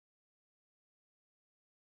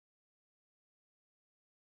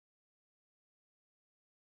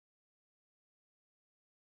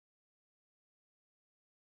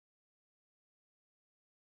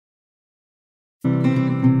Pleasant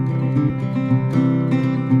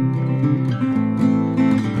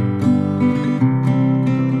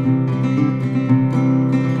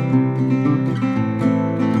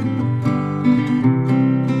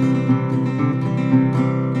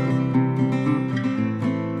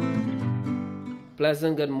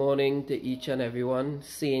good morning to each and everyone,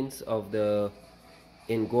 saints of the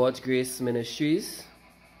In God's Grace Ministries.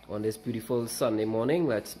 On this beautiful Sunday morning,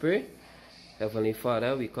 let's pray. Heavenly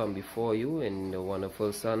Father, we come before you in the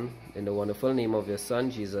wonderful name of your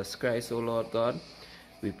Son, Jesus Christ, O Lord God.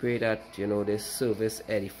 We pray that, this service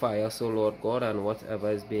edify us, O Lord God, and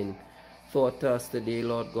whatever has been taught to us today,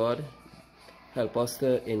 Lord God, help us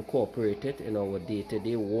to incorporate it in our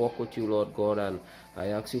day-to-day walk with you, Lord God. And I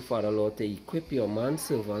ask you, Father, Lord, to equip your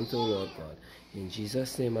man-servant, O Lord God. In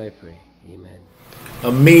Jesus' name I pray. Amen.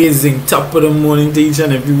 Amazing. Top of the morning to each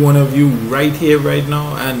and every one of you right here, right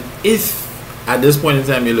now. And if at this point in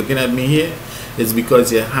time you're looking at me here, it's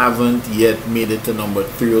because you haven't yet made it to number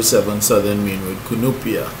 307 Southern Main Road,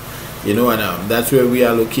 Cunupia. And that's where we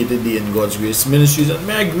are located, the In God's Grace Ministries. And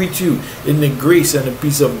may I greet you in the grace and the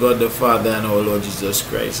peace of God the Father and our Lord Jesus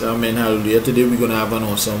Christ. Amen. Hallelujah. Today we're going to have an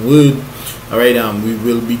awesome word. Alright, we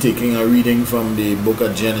will be taking a reading from the book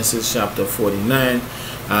of Genesis chapter 49.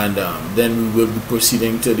 And then we will be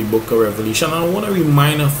proceeding to the book of Revelation. And I want to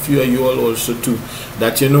remind a few of you all also too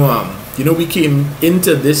that we came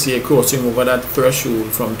into this year crossing over that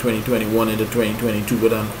threshold from 2021 into 2022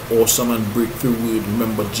 with an awesome and breakthrough word.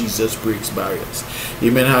 Remember, Jesus breaks barriers.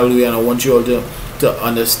 Amen. Hallelujah. And I want you all to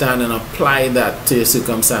understand and apply that to your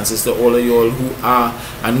circumstances, to all of you all who are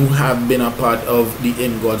and who have been a part of the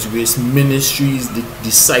In God's Grace Ministries, the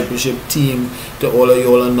discipleship team, to all of you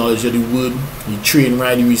all on knowledge of the word, the train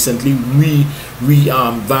ride. Recently we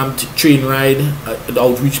revamped train ride, the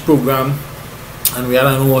outreach program, and we had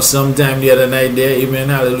an awesome time the other night there. Amen.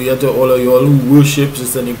 Hallelujah to all of you all who worship,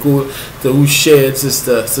 Sister Nicole, to who shared,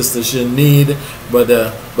 Sister Sinead,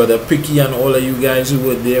 Brother Picky, and all of you guys who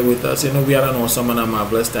were there with us. We had an awesome and a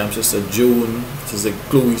marvelous time. Sister Joan, Sister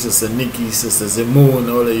Chloe, Sister Nikki, Sister Simone,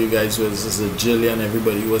 all of you guys, Sister Jillian,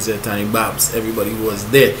 everybody who was there, Tiny Babs, everybody who was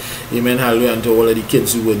there. Amen. Hallelujah. And to all of the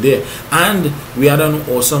kids who were there. And we had an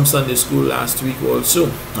awesome Sunday school last week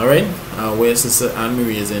also. Alright, where Sister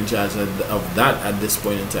Anne-Marie is in charge of that at this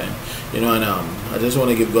point in time. And I just want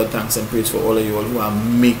to give God thanks and praise for all of you all who are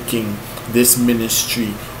making this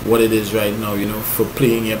ministry what it is right now, for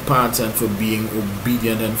playing your parts and for being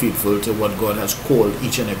obedient and faithful to what God has called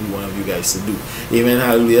each and every one of you guys to do. Amen.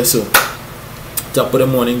 Hallelujah. So top of the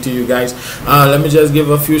morning to you guys. Let me just give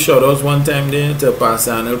a few shout outs one time there to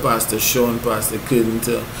Pastor Anil, Pastor Sean, Pastor Kilden,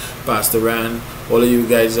 to Pastor Rand, all of you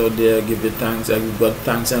guys out there. Give you thanks. I give God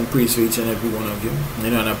thanks and praise for each and every one of you.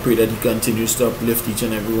 And I pray that He continues to uplift each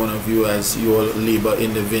and every one of you as you all labor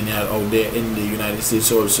in the vineyard out there in the United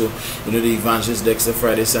States also. The evangelist Dexter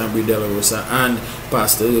Friday, Sambri De La Rosa, and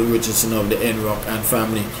Pastor Earl Richardson of the Enrock and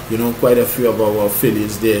family. Quite a few of our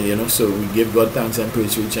affiliates there, so we give God thanks and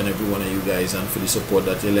praise for each and every one of you guys and for the support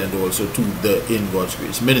that you lend also to the In God's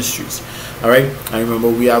Grace Ministries. Alright, and remember,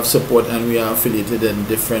 we have support and we are affiliated in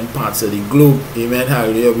different parts of the globe. Amen.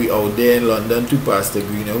 Hallelujah. We out there in London to Pastor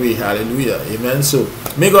Greenaway. Hallelujah. Amen. So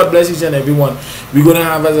may God bless each and everyone. We're going to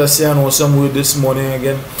have, as I say, an awesome word this morning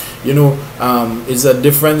again. It's a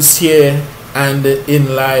difference here and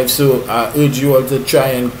in life. So I urge you all to try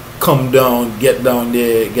and come down, get down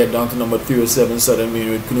there, get down to number 307 Southern Main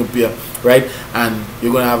Road, Cunupia, right? And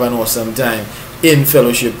you're going to have an awesome time in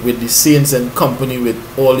fellowship with the saints and company with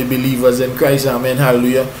all the believers in Christ. Amen.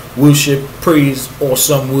 Hallelujah. Worship, praise,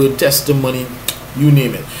 awesome word, testimony, you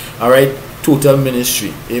name it. Alright, total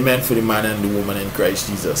ministry. Amen. For the man and the woman in Christ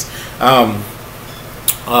Jesus.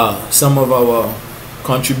 Some of our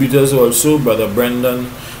contributors also, Brother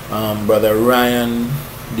Brendan, Brother Ryan,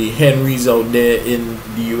 the Henrys out there in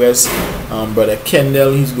the US, Brother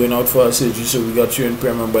Kendall, he's going out for a surgery, so we got you in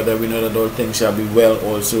prayer, my brother. We know that all things shall be well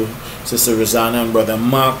also. Sister Rosanna and Brother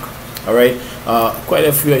Mark. Alright, quite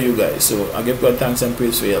a few of you guys, so I give God thanks and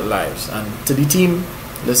praise for your lives. And to the team,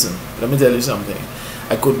 listen, let me tell you something.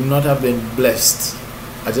 I could not have been blessed.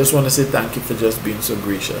 I just want to say thank you for just being so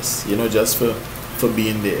gracious, just for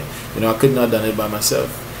being there. I could not have done it by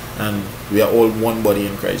myself. And we are all one body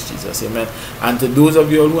in Christ Jesus. Amen. And to those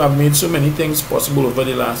of you all who have made so many things possible over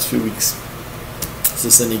the last few weeks,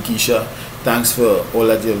 Sister Nikisha, thanks for all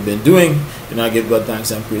that you have been doing. I give God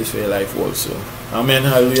thanks and praise for your life also. Amen.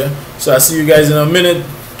 Hallelujah. So I see you guys in a minute.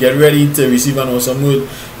 Get ready to receive an awesome word.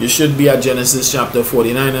 You should be at Genesis chapter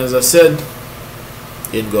 49, as I said,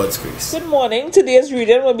 in God's grace. Good morning. Today's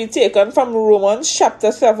reading will be taken from Romans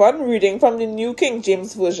chapter 7, reading from the New King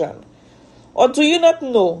James Version. Or do you not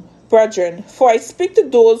know Brethren, for I speak to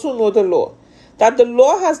those who know the law, that the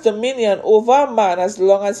law has dominion over a man as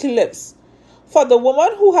long as he lives. For the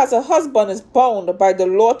woman who has a husband is bound by the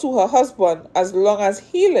law to her husband as long as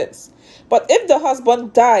he lives. But if the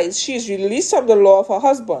husband dies, she is released from the law of her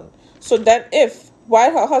husband. So then if,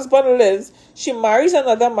 while her husband lives, she marries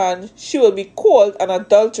another man, she will be called an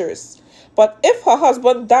adulteress. But if her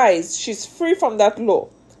husband dies, she is free from that law,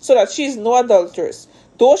 so that she is no adulteress,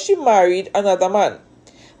 though she married another man.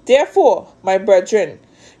 Therefore, my brethren,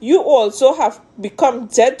 you also have become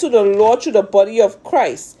dead to the law through the body of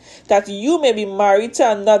Christ, that you may be married to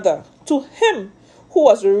another, to him who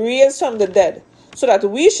was raised from the dead, so that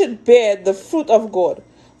we should bear the fruit of God.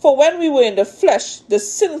 For when we were in the flesh, the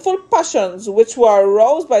sinful passions which were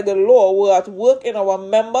aroused by the law were at work in our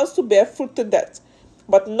members to bear fruit to death.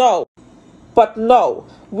 But now,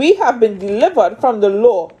 we have been delivered from the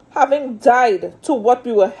law, having died to what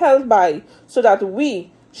we were held by, so that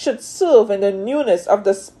we should serve in the newness of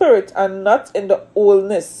the Spirit and not in the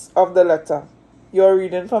oldness of the letter. You're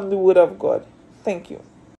reading from the Word of God. Thank you.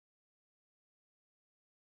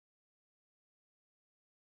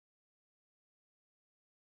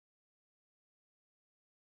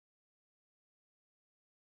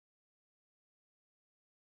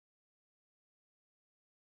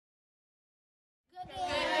 Good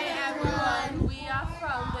day, everyone. We are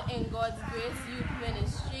from the In God's Grace Youth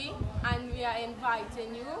Ministry, and we are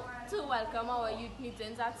inviting you to welcome our youth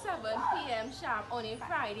meetings at 7 p.m. sharp on a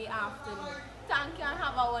Friday afternoon. Thank you and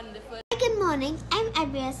have a wonderful day. Good morning, I'm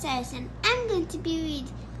Abria Saracen. I'm going to be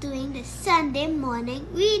doing the Sunday morning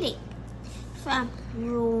reading from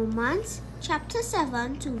Romans chapter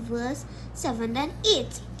 7 to verse 7 and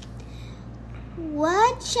 8.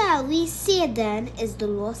 What shall we say then? Is the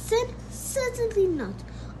law sin? Certainly not.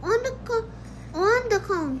 On the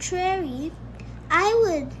contrary, I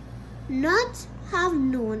would not have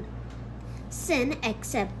known sin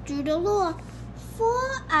except through the law.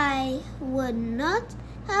 For I would not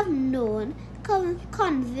have known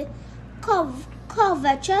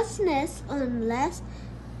covetousness unless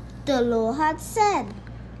the law had said,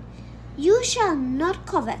 "You shall not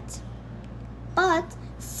covet." But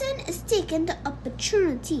sin is taken the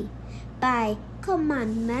opportunity by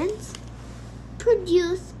commandments,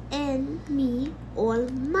 produce in me all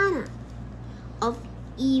manner of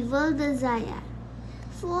evil desire.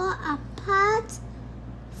 For apart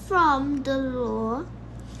from the law,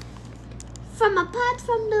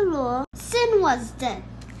 sin was dead.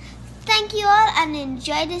 Thank you all and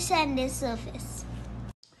enjoy the Sunday service.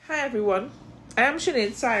 Hi everyone, I am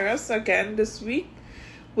Sinead Cyrus again this week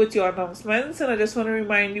with your announcements, and I just want to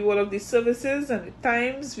remind you all of the services and the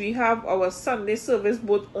times. We have our Sunday service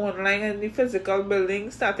both online and in the physical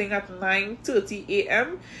building starting at 9:30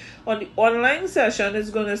 a.m. On the online session,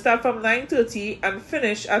 it's going to start from 9:30 and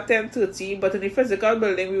finish at 10:30, but in the physical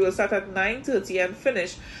building, we will start at 9:30 and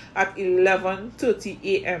finish at 11:30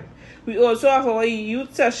 a.m. We also have our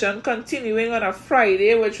youth session continuing on a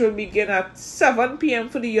Friday, which will begin at 7 p.m.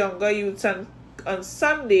 for the younger youths, and on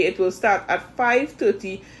Sunday it will start at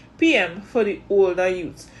 5:30 p.m. for the older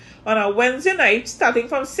youths. On a Wednesday night, starting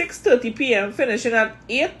from 6:30 p.m. finishing at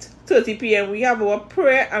 8:30 p.m., we have our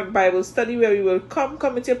prayer and Bible study where we will come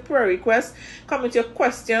with your prayer requests, come with your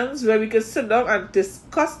questions, where we can sit down and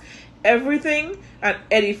discuss everything and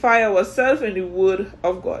edify ourselves in the Word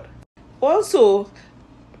of God. Also,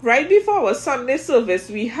 right before our Sunday service,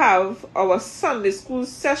 we have our Sunday school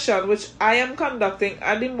session, which I am conducting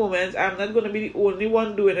at the moment. I'm not going to be the only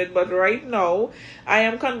one doing it, but right now I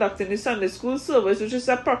am conducting the Sunday school service, which is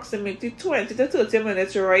approximately 20 to 30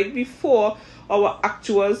 minutes right before our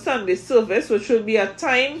actual Sunday service, which will be a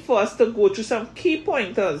time for us to go through some key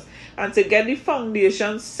pointers and to get the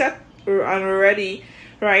foundation set and ready,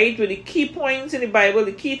 right, with the key points in the Bible,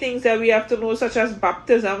 the key things that we have to know, such as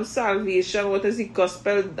baptism, salvation, what is the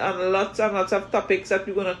gospel, and lots of topics that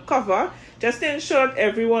we're going to cover, just to ensure that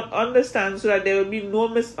everyone understands, so that there will be no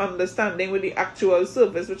misunderstanding with the actual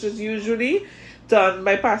service, which is usually done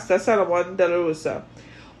by Pastor Solomon De La Rosa.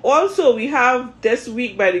 Also, we have this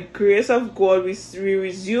week, by the grace of God, we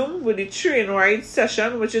resume with the train ride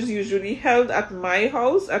session, which is usually held at my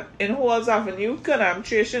house in Halls Avenue, Kanam,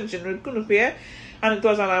 Kunupia, and it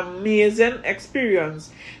was an amazing experience.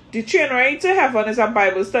 The Train Ride to Heaven is a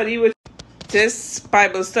Bible study, which this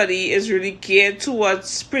Bible study is really geared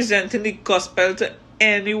towards presenting the gospel to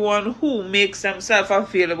anyone who makes themselves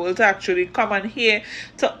available to actually come and hear,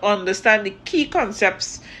 to understand the key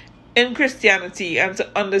concepts in Christianity and to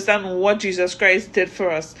understand what Jesus Christ did for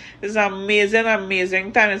us. It's an amazing,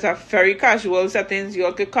 amazing time. It's a very casual settings. You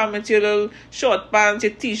all could come with your little short pants,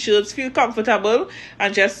 your t-shirts, feel comfortable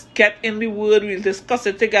and just get in the word. We'll discuss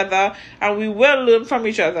it together and we will learn from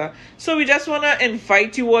each other. So we just want to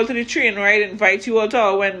invite you all to the train ride, invite you all to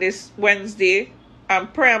our Wednesday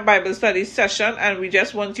prayer and Bible study session, and we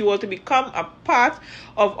just want you all to become a part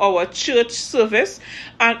of our church service.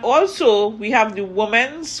 And also we have the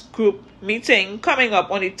women's group meeting coming up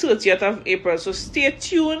on the 30th of April, so stay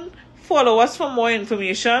tuned, follow us for more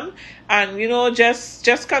information, and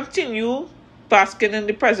just continue basking in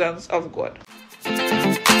the presence of God.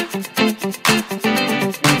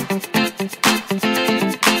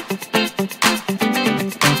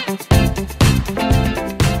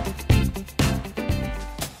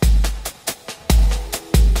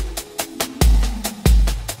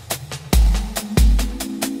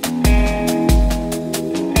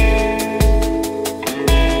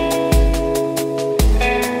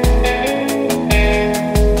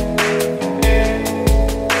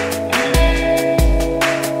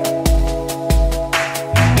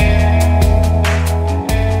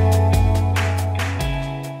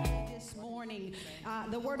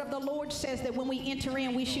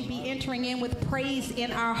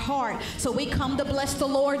 So we come to bless the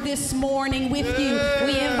Lord this morning with you.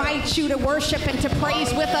 We invite you to worship and to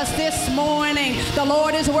praise with us this morning. The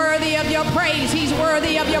Lord is worthy of your praise. He's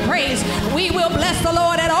worthy of your praise. We will bless the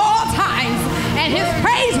Lord at all times, and his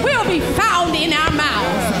praise will be found in our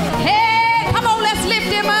mouths. Hey, come on, let's lift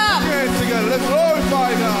him up. Hands together. Let's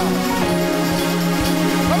glorify God.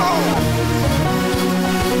 Come on.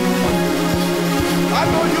 I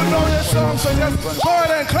know you know this song, so just go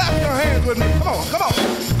ahead and clap your hands with me. Come on, come on.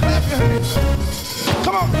 Clap your hands.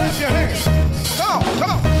 Come on, clap your hands. Come on, come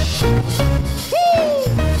on. Woo!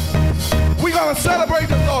 We're going to celebrate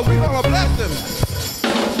the Lord. We're going to bless him.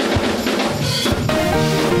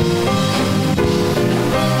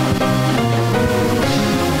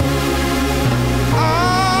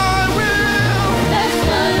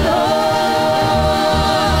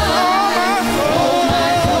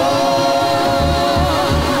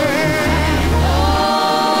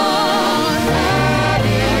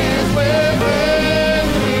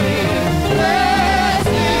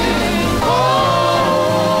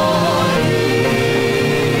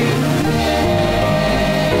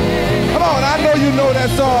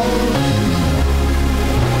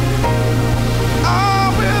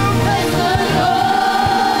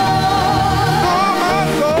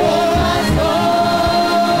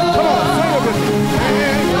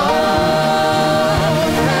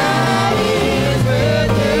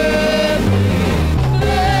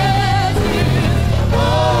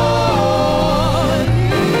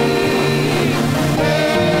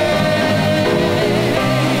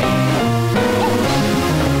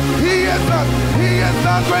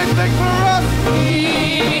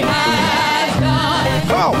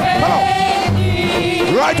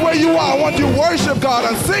 Where you are, I want you to worship God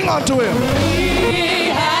and sing unto him. He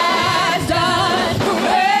has done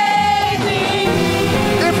great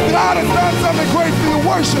things. If God has done something great for you,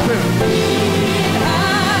 worship him. He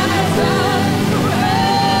has done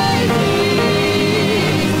great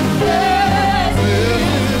things. Bless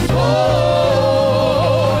his holy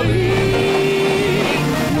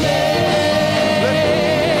name.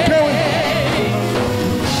 Can we?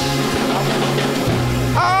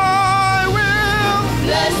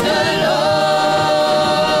 Bless the Lord,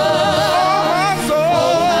 oh my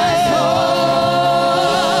soul,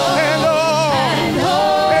 and all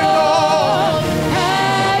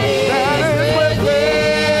that is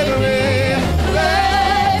within me.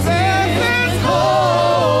 Bless his holy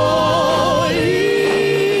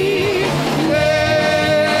name.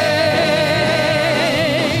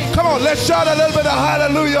 Come on, let's shout a little bit of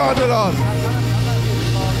hallelujah unto the Lord.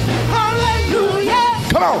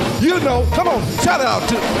 Come on, you know, come on, shout it out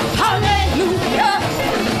too. Hallelujah.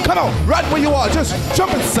 Come on, right where you are, just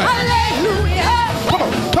jump and sing. Hallelujah. Come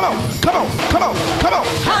on, come on, come on, come on, come on.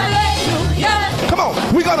 Hallelujah. Come on,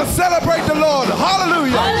 we're gonna celebrate the Lord.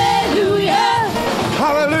 Hallelujah. Hallelujah.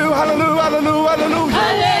 Hallelujah, hallelujah, hallelujah, hallelujah.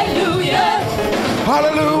 Hallelujah.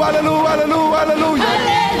 Hallelujah, hallelujah, hallelujah, hallelujah.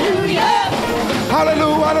 Hallelujah.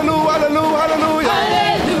 Hallelujah, hallelujah, hallelujah, hallelujah.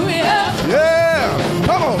 Hallelujah. Yeah.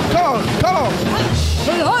 Come on, come on, come on.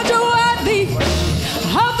 Lord, you're worthy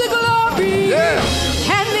of the glory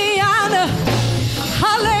and the honor.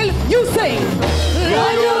 Hallelujah. You sing.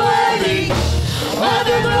 Lord, you're worthy of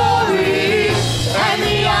the glory and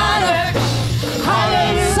the honor.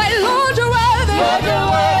 Hallelujah. Say, Lord, you're worthy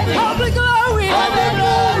of the glory and the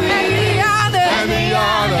honor. And the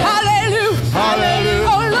honor. Hallelujah. Hallelujah.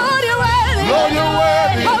 Oh, Lord,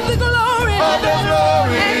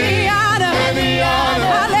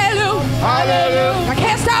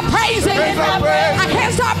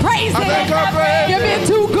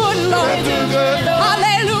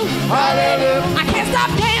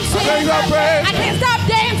 can't stop praising. I can't stop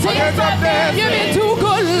dancing. I can't stop dancing. You've been too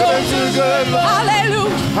good, Lord. You've been too good, Lord.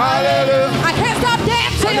 Hallelujah. Hallelujah. I can't stop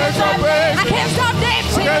dancing. I can't stop praising. I can't stop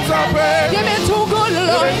dancing. I can't stop praising. You've been too good, You've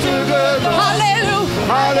Lord. been too good, Lord.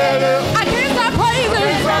 Hallelujah. Hallelujah. I can't stop praising. I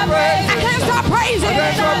can't stop praising. I can't stop praising. I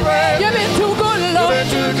can't stop praising. You've been too good, You've Lord. been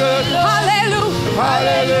too good, Lord. Hallelujah.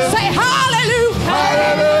 Hallelujah. Say hallelujah.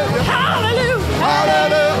 Hallelujah. Hallelujah.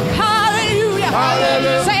 Hallelujah. Hallelujah.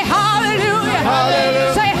 Hallelujah. Say hallelujah.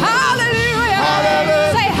 Hallelujah. Say hallelujah.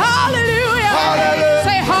 Hallelujah. Say hallelujah. Hallelujah.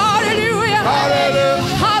 Say hallelujah. Hallelujah.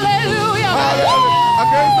 Hallelujah. Hallelujah. I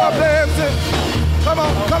can't stop dancing. Come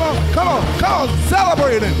on, come on, come on, come on,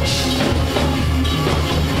 celebrating.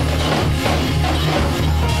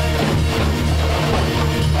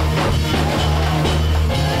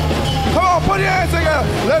 Come on, put your hands together.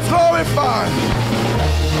 Let's glorify.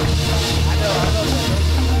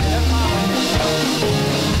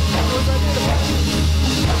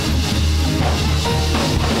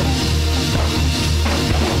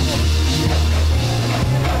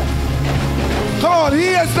 Come on, he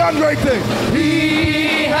has done great things.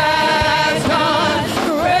 He has done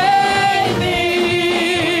great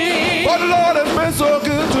things. But the Lord has been so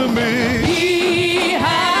good to me. He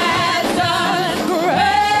has done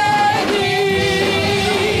great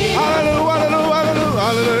things. Hallelujah, hallelujah, hallelujah,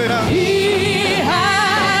 hallelujah. He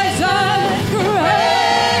has done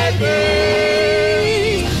great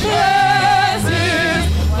things. Bless His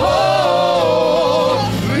holy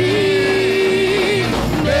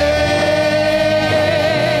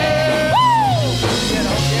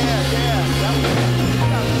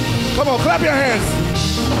Come on, clap your hands.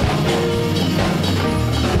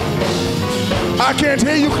 I can't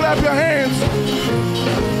hear you clap your hands.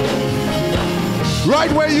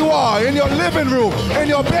 Right where you are, in your living room, in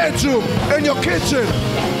your bedroom, in your kitchen.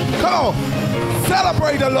 Come on,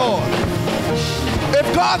 celebrate the Lord.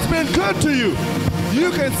 If God's been good to you, you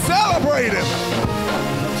can celebrate Him.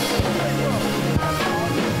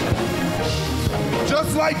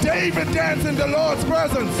 Just like David danced in the Lord's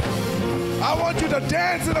presence. I want you to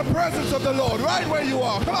dance in the presence of the Lord right where you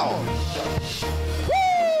are. Come on.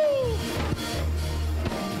 Woo!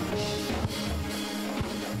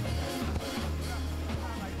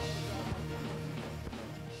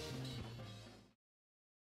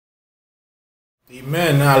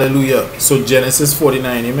 Amen. Hallelujah. So Genesis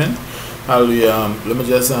 49. Amen. Hallelujah. Let me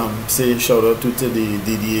just say shout out to the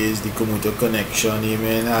DDAs, the Commuter Connection.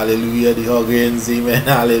 Amen. Hallelujah. The Huggins. Amen.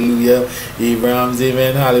 Hallelujah. Abrahams.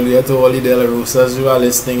 Amen. Hallelujah. To all the De La Rosas who are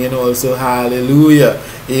listening in also. Hallelujah.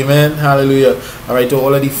 Amen. Hallelujah. All right. To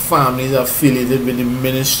all of the families affiliated with the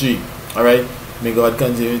ministry. All right. May God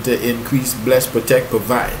continue to increase, bless, protect,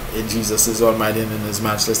 provide in Jesus' almighty and in His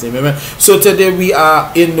matchless name. Amen. So today we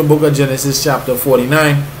are in the book of Genesis chapter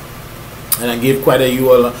 49. And I gave quite a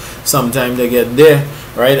you all some time to get there,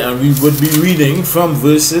 right? And we would be reading from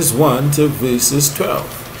verses 1 to verses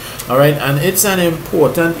 12. All right, and it's an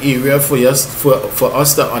important area for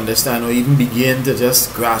us to understand or even begin to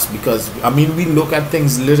just grasp, because I mean we look at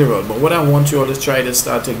things literal, but what I want you all to try to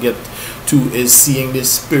start to get to is seeing the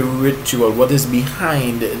spiritual, what is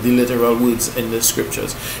behind the literal words in the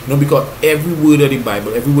scriptures. You know, because every word of the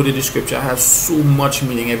Bible, every word of the scripture has so much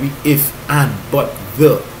meaning. Every if, and, but,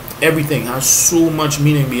 the, everything has so much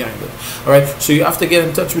meaning behind it. All right, so you have to get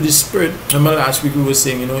in touch with the Spirit. Remember last week we were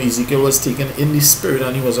saying, you know, Ezekiel was taken in the Spirit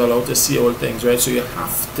and he was allowed to see all things, right? So you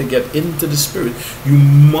have to get into the Spirit. You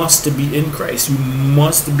must be in Christ. You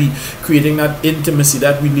must be creating that intimacy,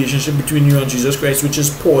 that relationship between you and Jesus Christ, which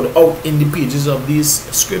is poured out in the pages of these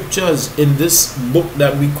scriptures in this book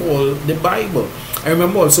that we call the Bible. I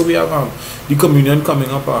remember also we have the communion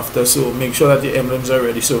coming up after, so make sure that the emblems are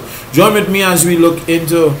ready. So join with me as we look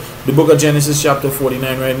into the book of Genesis chapter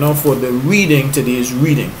 49 right now for the reading, today's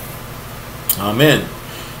reading. Amen.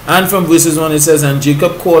 And from verses 1 it says, And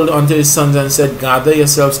Jacob called unto his sons and said, Gather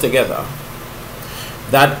yourselves together,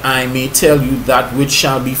 that I may tell you that which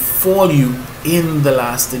shall befall you in the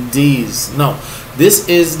last days. Now, this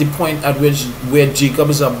is the point at which where Jacob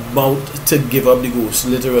is about to give up the ghost,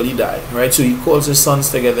 literally die, right? So he calls his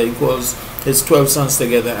sons together, he calls his 12 sons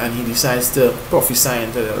together, and he decides to prophesy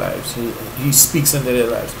into their lives. He speaks into their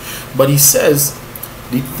lives, but he says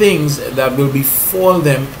the things that will befall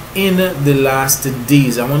them in the last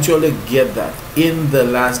days. I want you all to get that. in the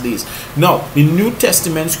last days. Now, the New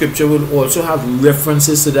Testament scripture will also have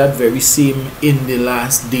references to that very same in the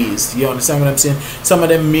last days. You understand what I'm saying? Some of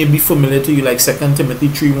them may be familiar to you, like 2 Timothy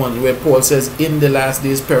 3:1, where Paul says, in the last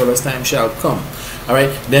days perilous time shall come.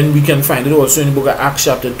 Alright, then we can find it also in the book of Acts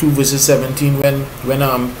chapter 2 verses 17 when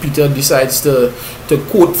Peter decides to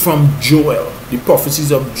quote from Joel, the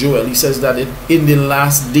prophecies of Joel. He says that in the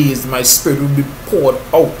last days my spirit will be poured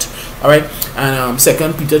out. Alright, and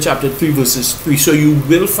 2 Peter chapter 3 verses 3. So you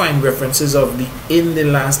will find references of the in the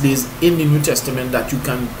last days in the New Testament that you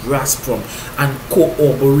can grasp from and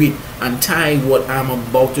corroborate and tie what I'm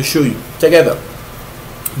about to show you together.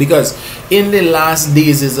 Because in the last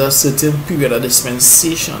days is a certain period of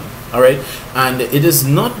dispensation, all right, and it is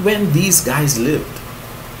not when these guys lived.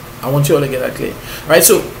 I want you all to get that clear. All right,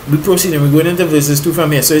 so we proceed and we're going into verses 2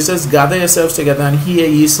 from here. So it says, gather yourselves together and hear,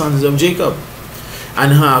 ye sons of Jacob,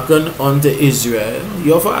 and hearken unto Israel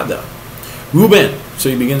your father. Reuben, so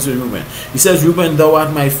he begins with Reuben. He says, Reuben, thou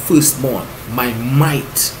art my firstborn, my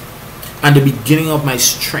might, and the beginning of my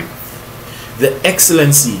strength, the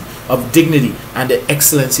excellency of dignity and the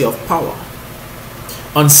excellency of power.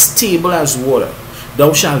 Unstable as water,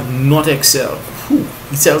 thou shalt not excel. Whew.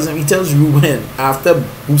 He tells Reuben, after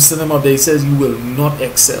boosting him up there, he says, you will not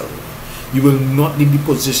excel. You will not leave the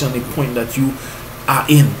position, the point that you are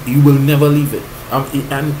in. You will never leave it.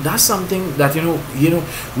 And that's something that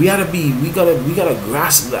we gotta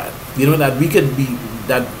grasp that.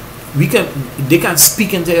 That they can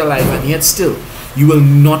speak into your life, and yet still you will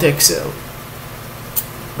not excel.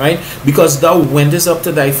 Right? Because thou wentest up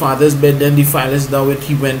to thy father's bed, then defilest thou it.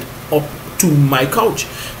 He went up to my couch.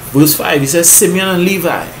 Verse 5, he says, Simeon and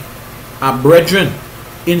Levi are brethren,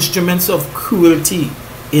 instruments of cruelty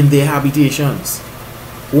in their habitations.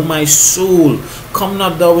 O my soul, come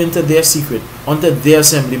not thou into their secret, unto their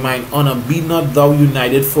assembly mine honor, be not thou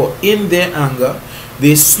united, for in their anger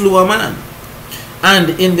they slew a man, and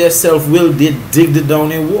in their self-will they digged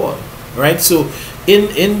down a wall. Right? So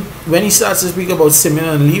when he starts to speak about Simeon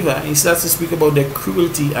and Levi, he starts to speak about their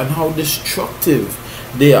cruelty and how destructive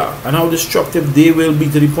they are, and how destructive they will be,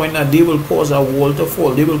 to the point that they will cause a wall to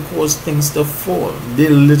fall. They will cause things to fall. They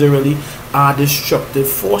literally are destructive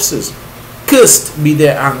forces. Cursed be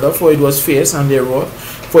their anger, for it was fierce, and their wrath,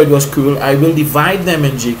 for it was cruel. I will divide them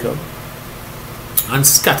in Jacob and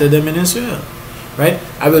scatter them in Israel. Right?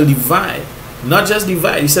 I will divide, not just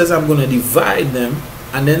divide. He says I'm going to divide them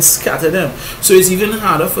and then scatter them. So it's even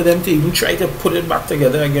harder for them to even try to put it back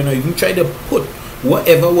together again, or even try to put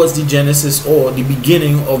whatever was the genesis or the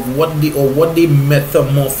beginning of what they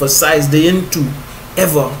metamorphosized into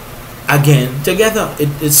ever again together.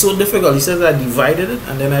 It's so difficult. He says I divided it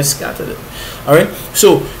and then I scattered it. All right,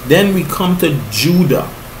 so then we come to Judah.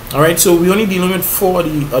 All right, so we're only dealing with 4 of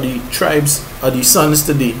the tribes of the sons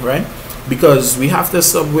today, right? Because we have to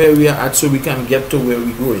stop where we are at so we can get to where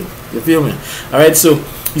we're going. You feel me? All right, so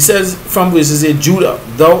he says from verses 8, Judah,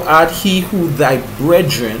 thou art he who thy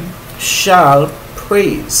brethren shall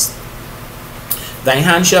praise. Thy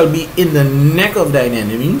hand shall be in the neck of thine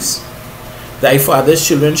enemies. Thy father's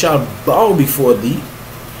children shall bow before thee.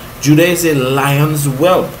 Judah is a lion's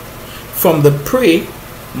whelp. From the prey,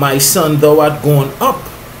 my son, thou art gone up.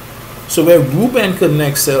 So where Reuben couldn't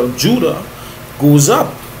excel, Judah goes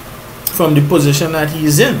up from the position that he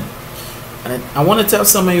is in. And I want to tell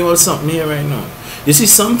some of you all something here right now. You see,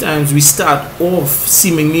 sometimes we start off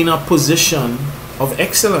seemingly in a position of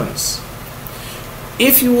excellence.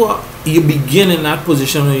 If you begin in that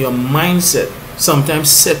position, or your mindset sometimes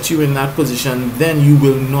set you in that position, then you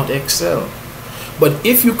will not excel. But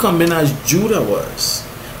if you come in as Judah was,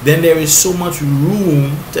 then there is so much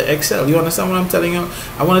room to excel. You understand what I'm telling you?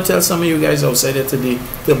 I want to tell some of you guys outside there today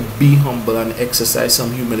to be humble and exercise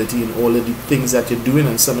some humility in all of the things that you're doing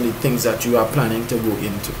and some of the things that you are planning to go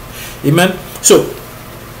into. Amen? So,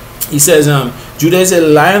 he says, Judah is a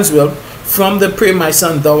lion's whelp. From the prey, my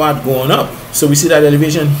son, thou art gone up. So we see that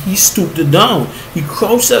elevation. He stooped down. He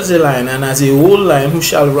crouched as a lion, and as a old lion, who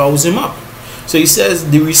shall rouse him up? So he says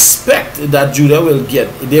the respect that Judah will get,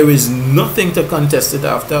 there is nothing to contest it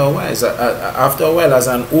after a while. After a while, as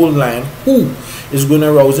an old lion, who is going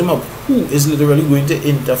to rouse him up? Who is literally going to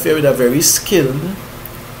interfere with a very skilled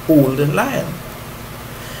old lion?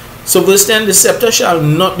 So verse 10, the scepter shall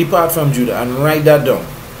not depart from Judah. And write that down.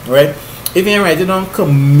 Right? If you write it down,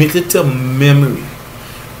 commit it to memory.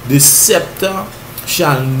 The scepter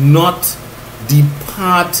shall not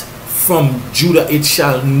depart from Judah. It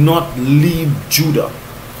shall not leave Judah,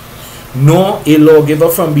 nor a lawgiver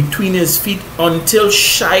from between his feet, until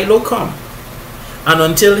Shiloh come, and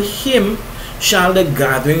until him shall the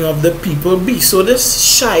gathering of the people be. So this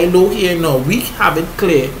Shiloh here now, we have it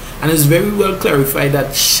clear and it's very well clarified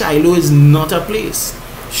that Shiloh is not a place.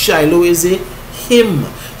 Shiloh is a him.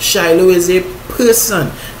 Shiloh is a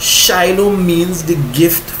person. Shiloh means the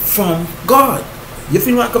gift from God. You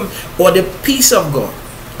feel welcome? Or the peace of God.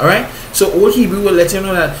 Alright? So Old Hebrew will let you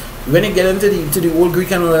know that when you get into the Old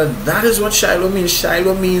Greek and all that, that is what Shiloh means.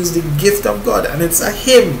 Shiloh means the gift of God, and it's a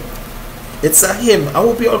him. It's a him. I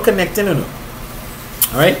hope you're all connecting, you know.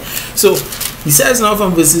 Alright? So he says now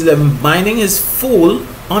from verse 11, binding his foal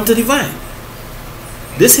onto the vine.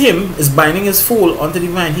 This him is binding his foal onto the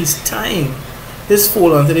vine. He's tying his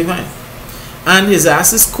foal onto the vine. And his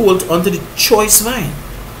ass's colt onto the choice vine.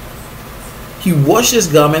 He washed his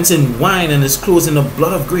garments in wine and his clothes in the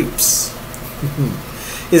blood of grapes.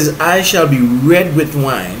 His eyes shall be red with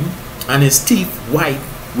wine, and his teeth white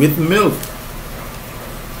with milk.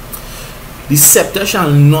 The scepter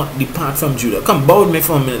shall not depart from Judah. Come, bow with me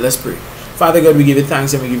for a minute. Let's pray. Father God, we give you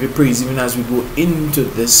thanks and we give you praise even as we go into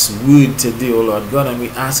this word today, O Lord God, and we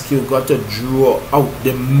ask you, God, to draw out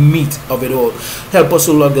the meat of it all. Help us,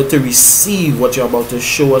 O Lord God, to receive what you're about to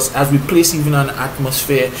show us as we place even an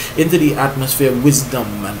atmosphere, into the atmosphere, wisdom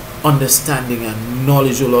and understanding and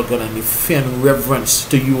knowledge, O Lord God, and the fear and reverence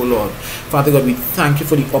to you, O Lord. Father God, we thank you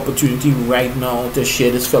for the opportunity right now to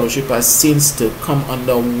share this fellowship as saints, to come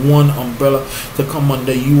under one umbrella, to come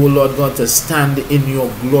under you, O Lord God, to stand in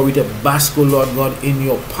your glory, to bask, O Lord God, in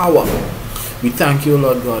your power. We thank you, O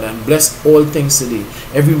Lord God, and bless all things today.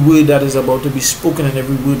 Every word that is about to be spoken and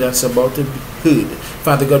every word that's about to be heard.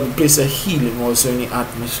 Father God, we place a healing also in the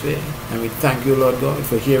atmosphere. And we thank you, Lord God,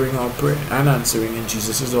 for hearing our prayer and answering in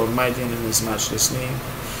Jesus' almighty and in his matchless name.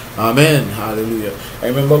 Amen. Hallelujah.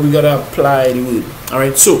 And remember, we got to apply the word.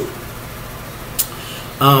 Alright, so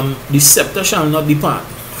the scepter shall not depart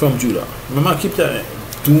from Judah. Remember, keep that.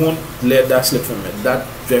 Don't let that slip from it. That's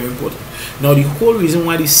very important. Now, the whole reason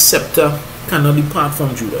why the scepter cannot depart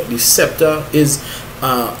from Judah, the scepter is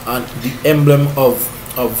the emblem of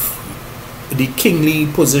the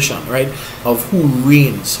kingly position, right? Of who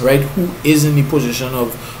reigns, right? Who is in the position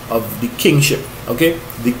of the kingship, okay?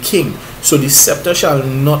 The king. So the scepter shall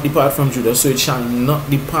not depart from Judah, so it shall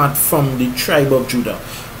not depart from the tribe of Judah.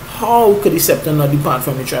 How could the scepter not depart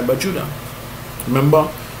from the tribe of Judah?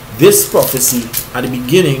 Remember, this prophecy at the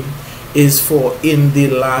beginning is for in the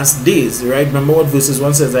last days, right? Remember what verses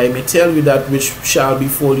 1 says, I may tell you that which shall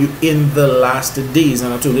befall you in the last days.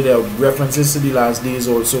 And I told you there are references to the last days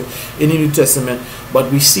also in the New Testament.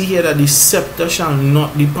 But we see here that the scepter shall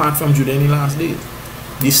not depart from Judah in the last days.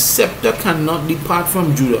 The scepter cannot depart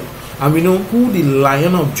from Judah. And we know who the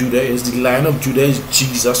Lion of Judah is. The Lion of Judah is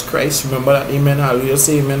Jesus Christ. Remember that? Amen. Hallelujah.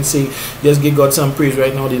 Say amen. Say, just give God some praise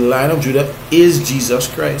right now. The Lion of Judah is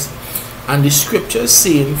Jesus Christ. And the scripture is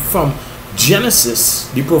saying from Genesis,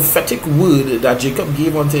 the prophetic word that Jacob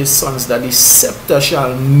gave unto his sons, that the scepter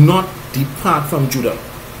shall not depart from Judah.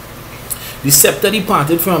 The scepter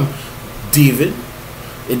departed from David.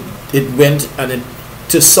 It went and it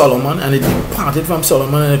to Solomon, and it departed from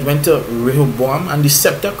Solomon, and it went to Rehoboam, and the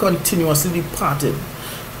scepter continuously departed,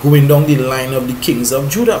 going down the line of the kings of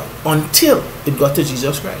Judah until it got to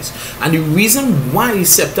Jesus Christ. And the reason why the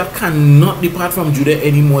scepter cannot depart from Judah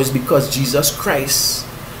anymore is because Jesus Christ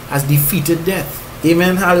has defeated death.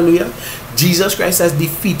 Amen. Hallelujah. Jesus Christ has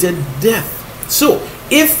defeated death. So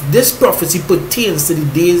if this prophecy pertains to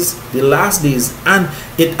the days, the last days, and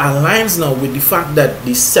it aligns now with the fact that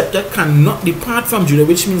the scepter cannot depart from Judah,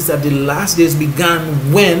 which means that the last days began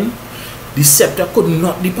when the scepter could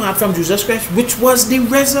not depart from Jesus Christ, which was the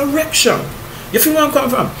resurrection. You feel where I'm coming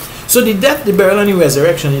from? So the death, the burial, and the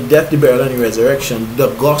resurrection, the death, the burial, and the resurrection,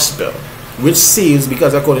 the gospel, which saves,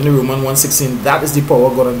 because according to Romans 1:16, that is the power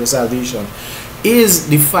of God unto salvation, is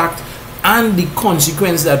the fact and the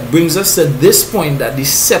consequence that brings us to this point that the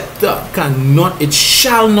scepter cannot, it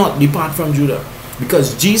shall not depart from Judah,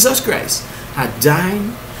 because Jesus Christ had died,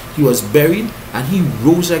 he was buried, and he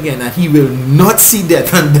rose again, and he will not see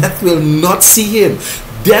death, and death will not see him.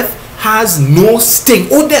 Death has no sting.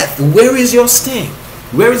 Oh death, where is your sting?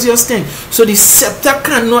 Where is your sting? So the scepter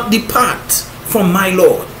cannot depart from my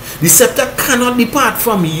Lord. The scepter cannot depart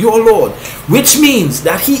from your Lord, which means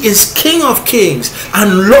that he is King of kings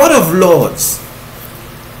and Lord of lords.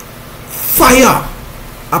 Fire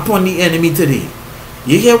upon the enemy today.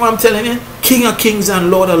 You hear what I'm telling you? King of kings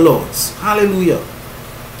and Lord of lords. Hallelujah.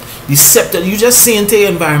 The scepter, you just see into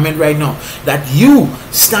your environment right now that you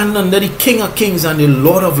stand under the King of kings and the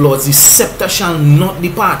Lord of lords. The scepter shall not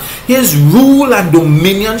depart. His rule and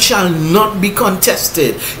dominion shall not be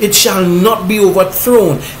contested. It shall not be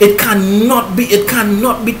overthrown. It cannot be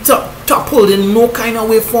toppled in no kind of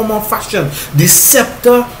way, form, or fashion. The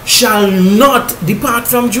scepter shall not depart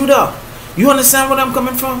from Judah. You understand where I'm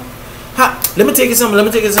coming from? Let me take you something.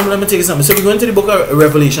 So we're going to the book of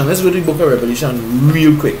Revelation. Let's go to the book of Revelation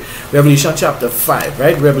real quick. Revelation chapter 5,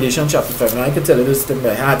 right? Revelation chapter 5. Now I can tell you this thing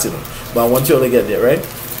by heart, you know, but I want you all to get there, right?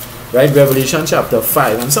 Right, Revelation chapter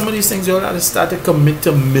 5, and some of these things you all have to start to commit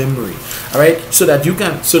to memory, all right, so that you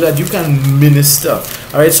can minister,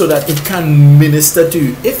 all right, so that it can minister to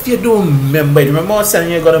you. If you don't remember it, remember I was telling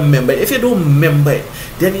you, you gotta remember it. If you don't remember it,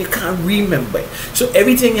 then you can't remember it. So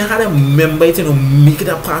everything you had to remember it, you know, make it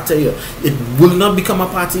a part of you. It will not become a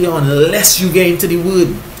part of you unless you get into the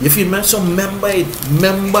word. You feel me? So remember it.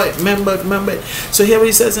 So here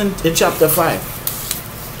he says in chapter 5.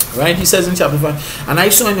 Right, he says in chapter 5, and I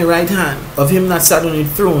saw in the right hand of him that sat on the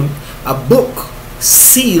throne a book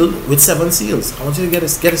sealed with 7 seals. I want you to get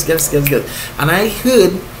this. And I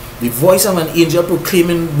heard the voice of an angel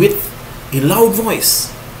proclaiming with a loud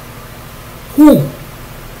voice, Who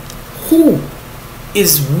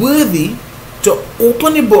is worthy to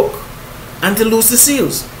open the book and to loose the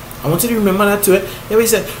seals? I want you to remember that too. Here he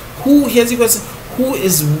said, here's the question, who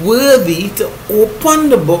is worthy to open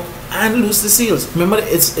the book and loose the seals? Remember,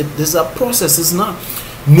 there's a process. It's not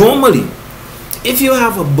normally, if you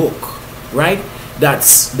have a book, right, that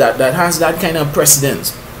has that kind of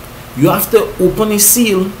precedence, you have to open a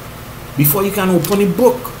seal before you can open a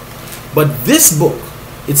book. But this book,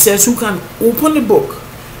 it says who can open the book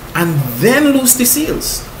and then loose the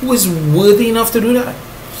seals. Who is worthy enough to do that?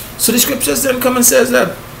 So the scriptures then come and says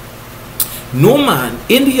that no man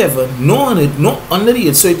in the heaven, no on it, no under the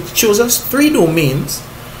earth. So it shows us 3 domains,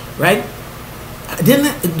 right? Then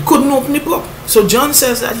it couldn't open the book. So John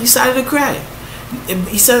says that he started to cry.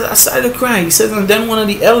 He says, I started to cry. He says, and then one of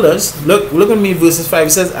the elders, look at me, verses 5. He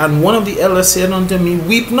says, and one of the elders said unto me,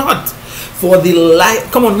 weep not, for the lion,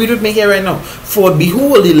 come on, read with me here right now. For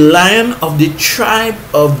behold, the Lion of the tribe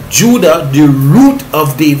of Judah, the root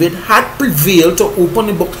of David, had prevailed to open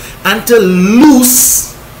the book and to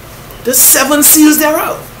loose the 7 seals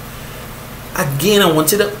thereof. Again, I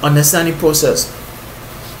want you to understand the process.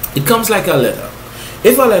 It comes like a letter.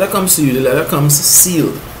 If a letter comes to you, the letter comes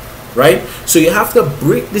sealed, right? So you have to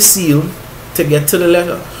break the seal to get to the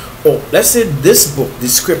letter. Or let's say this book, the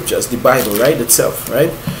scriptures, the Bible, right, itself,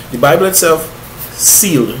 right? The Bible itself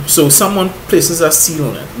sealed. So someone places a seal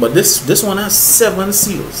on it. But this one has 7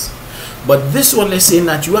 seals. But this one is saying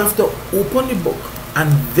that you have to open the book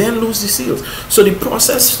and then loose the seals. So the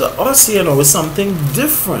process for us here now is something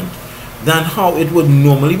different than how it would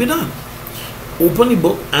normally be done. Open the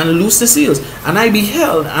book and loose the seals. And I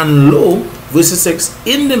beheld, and lo, verse 6,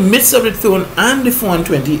 in the midst of the throne and the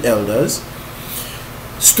 24 elders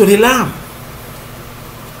stood a lamb,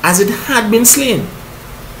 as it had been slain,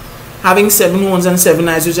 having 7 horns and 7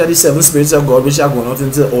 eyes, which are the 7 spirits of God, which are going out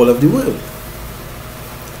into all of the world.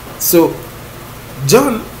 So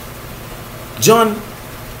John,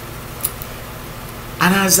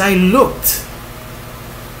 and as I looked,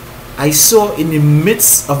 I saw in the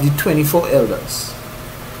midst of the 24 elders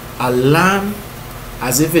a lamb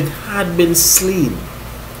as if it had been slain,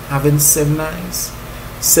 having 7 eyes,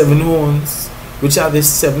 7 horns, which are the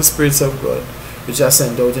 7 spirits of God, which are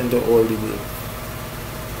sent out into all the world.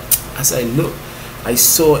 As I looked, I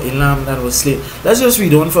saw a lamb that was slain. Let's just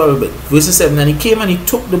read on for a little bit. Verse 7, and he came and he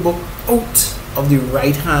took the book out of the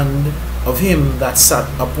right hand of him that sat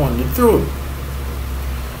upon the throne.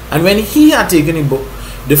 And when he had taken the book,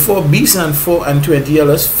 the 4 beasts and 24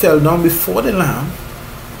 elders fell down before the Lamb,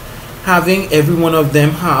 having every one of them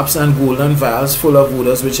harps and golden vials full of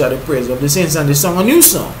odors, which are the praise of the saints. And they sung a new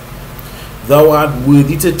song. Thou art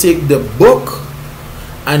worthy to take the book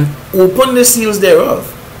and open the seals thereof,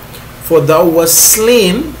 for thou wast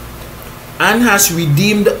slain and hast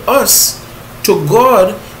redeemed us to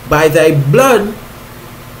God by thy blood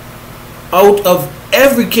out of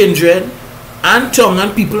every kindred and tongue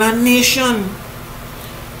and people and nation.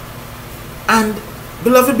 And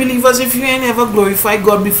beloved believers, if you ain't ever glorified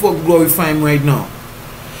God before, glorify him right now.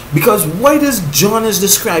 Because what is John is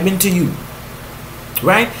describing to you,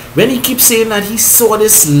 right? When he keeps saying that he saw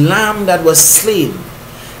this lamb that was slain,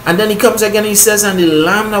 and then he comes again and he says, and the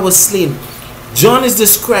lamb that was slain, John is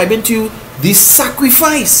describing to you the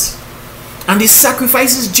sacrifice. And the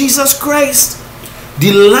sacrifice is Jesus Christ.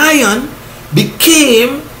 The lion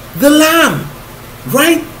became the lamb,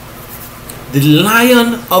 right? The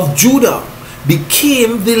Lion of Judah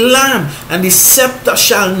became the lamb, and the scepter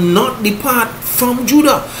shall not depart from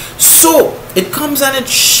Judah. So it comes and it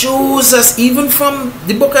shows us, even from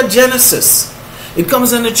the book of Genesis, It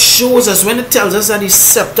comes and it shows us, when it tells us that the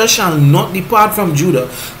scepter shall not depart from Judah,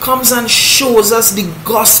 comes and shows us the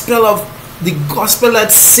gospel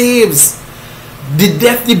that saves. The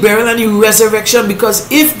death, the burial, and the resurrection.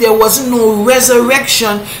 Because if there was no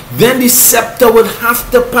resurrection, then the scepter would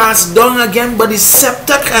have to pass down again. But the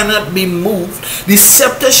scepter cannot be moved. The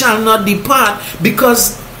scepter shall not depart,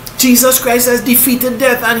 because Jesus Christ has defeated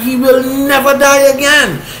death and he will never die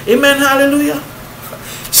again. Amen. Hallelujah.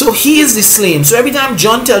 So he is the slain. So every time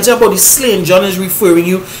John tells you about the slain, John is referring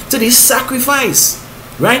you to this sacrifice.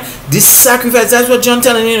 Right? This sacrifice, that's what John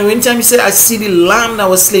telling you. Anytime he said, I see the lamb that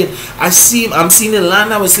was slain, I'm seeing the lamb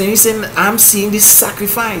that was slain. He's saying, I'm seeing this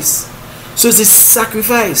sacrifice. So it's this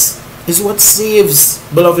sacrifice is what saves,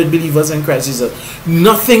 beloved believers in Christ Jesus.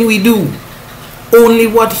 Nothing we do, only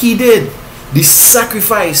what he did. The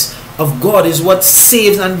sacrifice of God is what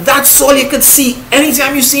saves, and that's all you could see.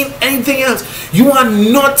 Anytime you see anything else, you are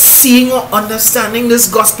not seeing or understanding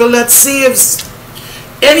this gospel that saves.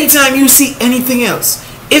 Anytime you see anything else,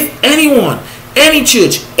 if anyone, any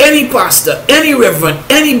church, any pastor, any reverend,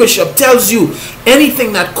 any bishop tells you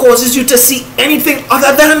anything that causes you to see anything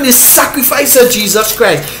other than the sacrifice of Jesus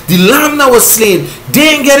Christ, the lamb that was slain,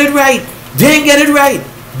 they ain't get it right. They ain't get it right.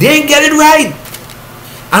 They ain't get it right.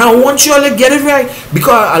 And I want you all to get it right,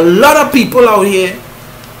 because a lot of people out here,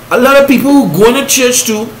 a lot of people who go to church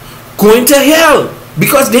too, going to hell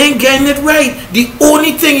because they ain't getting it right. The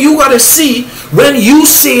only thing you got to see when you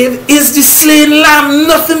save is the slain lamb,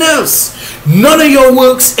 nothing else. None of your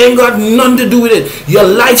works ain't got nothing to do with it. Your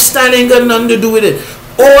lifestyle ain't got nothing to do with it.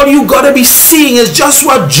 All you got to be seeing is just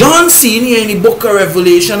what John seen here in the book of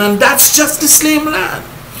Revelation, and that's just the slain lamb.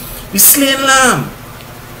 The slain lamb.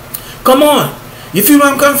 Come on. You feel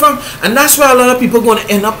where I'm coming from? And that's why a lot of people are going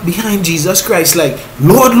to end up behind Jesus Christ like,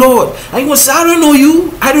 Lord, Lord. And you going to say, I don't know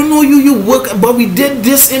you. I don't know you. You work, but we did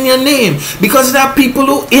this in your name. Because there are people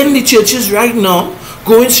who in the churches right now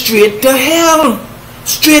going straight to hell.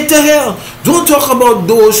 Straight to hell. Don't talk about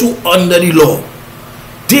those who under the law.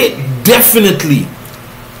 They definitely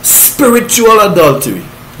spiritual adultery.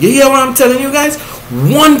 You hear what I'm telling you guys?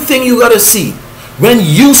 One thing you got to see. When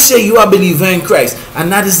you say you are a believer in Christ,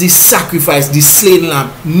 and that is the sacrifice, the slain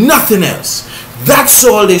lamb, nothing else. That's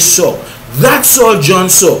all they saw. That's all John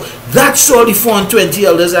saw. That's all the 420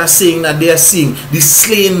 elders are saying that they are seeing, the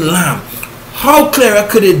slain lamb. How clearer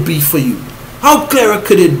could it be for you? How clearer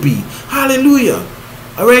could it be? Hallelujah.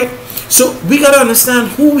 Alright? So we got to understand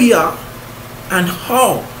who we are and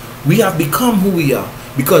how we have become who we are.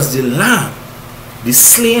 Because the lamb, the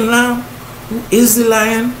slain lamb, who is the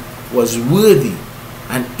lion, was worthy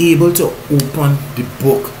and able to open the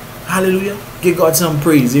book. Hallelujah. Give God some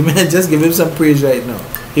praise. Amen. Just give him some praise right now.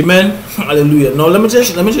 Amen. Hallelujah. Now let me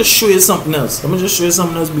just show you something else. Let me just show you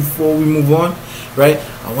something else before we move on. Right?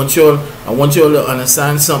 I want you all to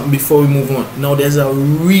understand something before we move on. Now there's a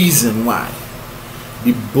reason why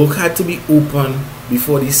the book had to be opened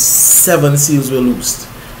before the 7 seals were loosed.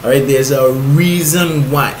 Alright, there's a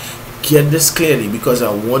reason why. Get this clearly, because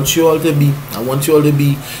I want you all to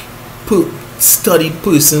be studied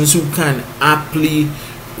persons who can aptly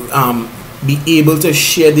be able to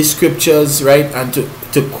share the scriptures, right, and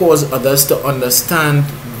to cause others to understand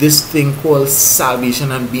this thing called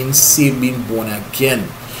salvation and being saved, being born again.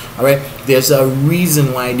 All right, there's a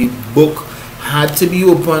reason why the book had to be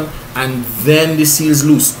opened and then the seals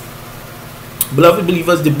loosed. Beloved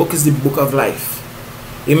believers, the book is the book of life.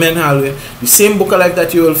 Amen. Hallelujah. The same book of life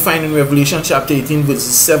that you will find in Revelation chapter 18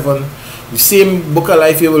 verses 7. The same book of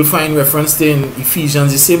life you will find reference to in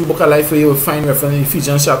Ephesians. The same book of life you will find reference in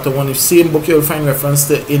Ephesians chapter 1. The same book you will find reference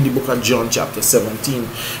to in the book of John chapter 17.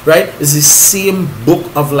 Right? It's the same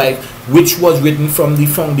book of life which was written from the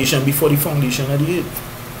foundation, before the foundation of the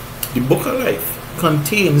earth. The book of life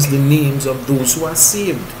contains the names of those who are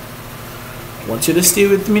saved. I want you to stay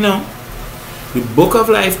with me now. The book of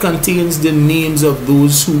life contains the names of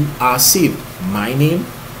those who are saved. My name,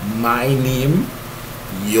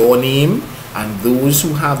 your name, and those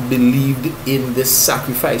who have believed in the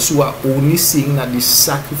sacrifice, who are only seeing that the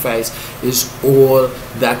sacrifice is all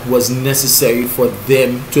that was necessary for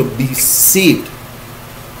them to be saved.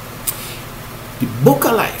 The book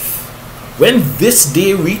of life, when this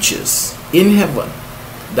day reaches in heaven,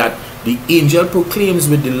 that the angel proclaims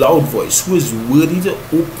with the loud voice, who is worthy to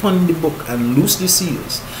open the book and loose the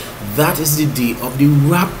seals, that is the day of the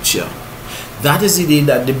rapture. That is the day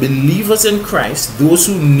that the believers in Christ, those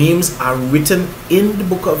whose names are written in the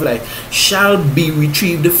book of life, shall be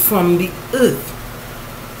retrieved from the earth.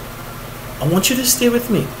 I want you to stay with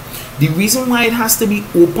me. The reason why it has to be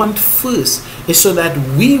opened first is so that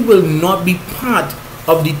we will not be part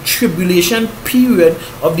of the tribulation period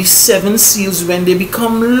of the 7 seals when they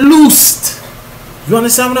become loosed. You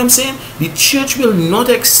understand what I'm saying? The church will not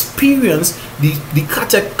experience the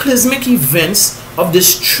cataclysmic events of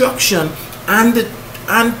destruction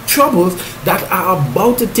and troubles that are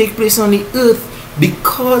about to take place on the earth.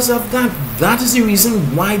 Because of that, that is the reason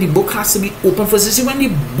why the book has to be open first. You see, when the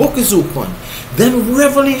book is open, then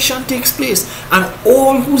revelation takes place, and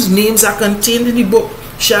all whose names are contained in the book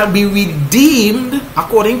shall be redeemed,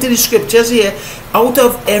 according to the scriptures here, out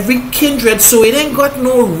of every kindred. So it ain't got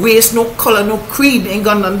no race, no color, no creed, ain't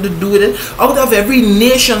got nothing to do with it. Out of every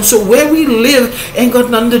nation, so where we live ain't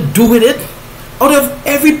got nothing to do with it. Out of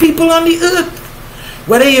every people on the earth,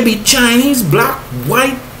 whether you be Chinese, black,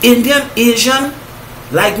 white, Indian, Asian,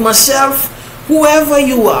 like myself, whoever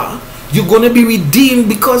you are, you're going to be redeemed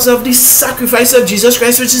because of the sacrifice of Jesus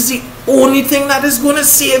Christ, which is the only thing that is going to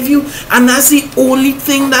save you, and that's the only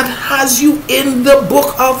thing that has you in the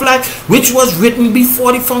book of life, which was written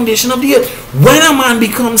before the foundation of the earth. When a man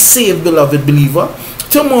becomes saved, beloved believer,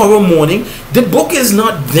 tomorrow morning, the book is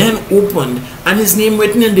not then opened and his name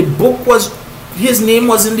written in the book was, his name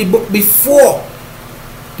was in the book before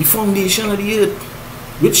the foundation of the earth,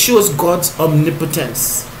 which shows God's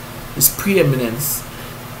omnipotence, his preeminence,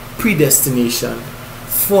 predestination,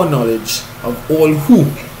 foreknowledge of all who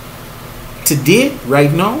today,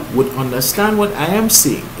 right now, would understand what I am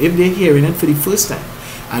saying if they're hearing it for the first time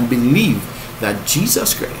and believe that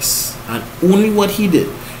Jesus Christ and only what he did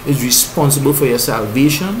is responsible for your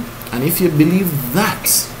salvation. And if you believe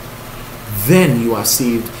that, then you are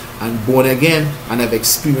saved and born again and have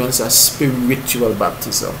experienced a spiritual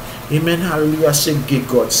baptism. Amen. Hallelujah. I should give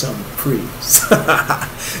God some praise.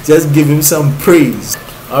 Just give him some praise.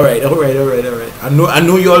 All right. I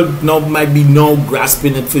know you all now might be now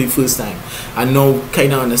grasping it for the first time. I know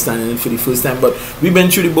kind of understanding it for the first time. But we've been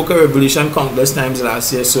through the book of Revelation countless times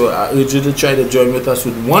last year. So I urge you to try to join with us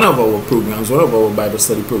with one of our programs, one of our Bible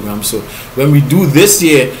study programs. So when we do this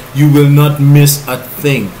year, you will not miss a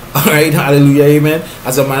thing. Alright, hallelujah, amen.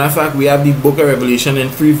 As a matter of fact, we have the book of Revelation in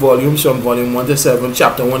 3 volumes, from volume 1 to 7,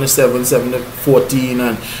 chapter 1 to 7, 7 to 14,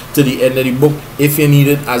 and to the end of the book, if you need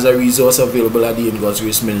it, as a resource available at the In God's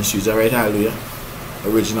Grace Ministries. Alright, hallelujah.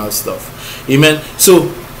 Original stuff. Amen.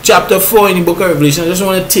 So, chapter 4 in the book of Revelation, I just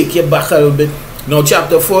want to take you back a little bit. Now,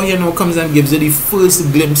 chapter 4 here now comes and gives you the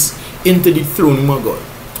first glimpse into the throne room of God.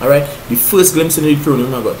 Alright, the first glimpse into the throne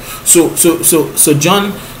room of God. So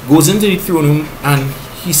John goes into the throne room and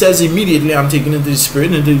he says immediately, I'm taken into the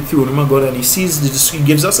spirit, into the throne room of God, and he sees, he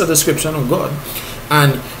gives us a description of God.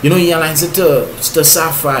 And, you know, he aligns it to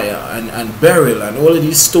sapphire and beryl and all of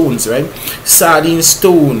these stones, right? Sardine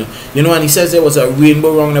stone, you know, and he says there was a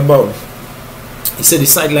rainbow round about. He said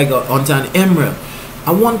it's like unto an emerald.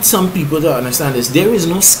 I want some people to understand this. There is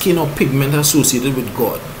no skin or pigment associated with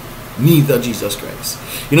God, neither Jesus Christ.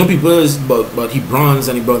 You know, people is but he bronze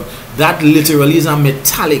and he bronze. That literally is a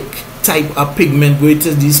metallic type of pigment which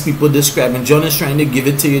these people describe, and John is trying to give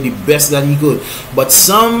it to you the best that he could. But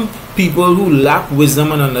some people who lack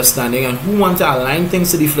wisdom and understanding and who want to align things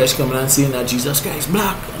to the flesh coming and saying that Jesus Christ is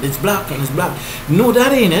black and it's black and it's black. No,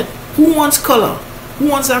 that ain't it. Who wants color? Who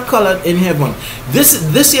wants that color in heaven?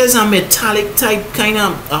 This here is a metallic type kind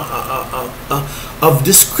of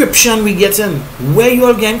description we get in. Where you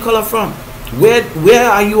all getting color from? Where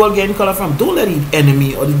are you all getting color from? Don't let the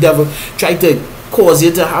enemy or the devil try to cause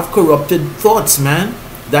you to have corrupted thoughts, man.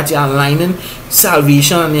 That you're aligning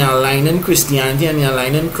salvation and you're aligning Christianity and you're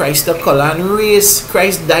aligning Christ to color and race.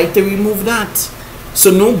 Christ died to remove that.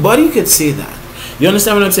 So nobody could say that. You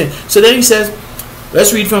understand what I'm saying? So then he says,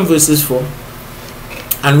 let's read from verses 4.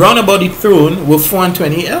 And round about the throne were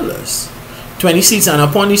 24 elders, 20 seats, and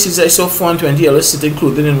upon these seats I saw 24 elders sitting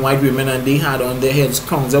clothed in white raiment, and they had on their heads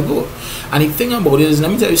crowns of gold. And the thing about it is,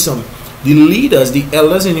 let me tell you something. The leaders, the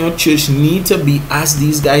elders in your church need to be as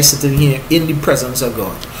these guys sitting here in the presence of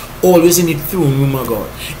God. Always in the throne room of God.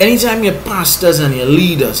 Anytime your pastors and your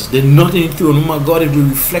leaders, they're not in the throne room of God, it will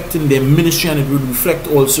reflect in their ministry and it will reflect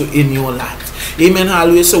also in your life. Amen,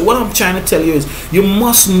 hallelujah. So what I'm trying to tell you is, you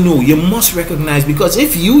must know, you must recognize, because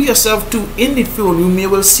if you yourself too in the throne room,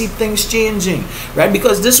 you will see things changing, right?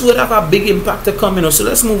 Because this would have a big impact to come in. So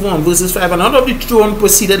let's move on. Verses 5. And out of the throne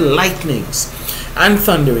proceeded lightnings and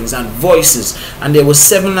thunderings and voices, and there were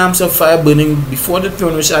 7 lamps of fire burning before the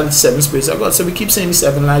throne, which had the 7 spirits of God. So we keep saying the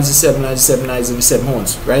 7 lives, the 7 lives, the 7 eyes, and the 7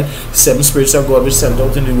 horns, right? The 7 spirits of God which sent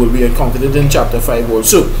out in the world. We encountered it in chapter 5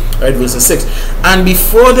 also, right? Verse 6. And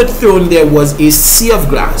before the throne there was a sea of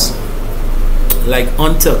glass, like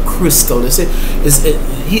unto crystal. They say,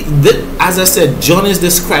 as I said, John is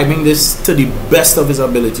describing this to the best of his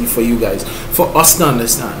ability for you guys, for us to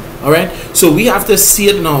understand. All right, so we have to see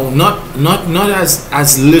it now, not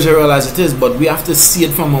as literal as it is, but we have to see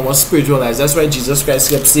it from our spiritual eyes. That's why Jesus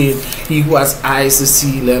Christ kept saying, he who has eyes to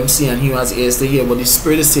see, let him see, and he who has ears to hear. But the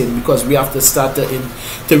Spirit is saying, because we have to start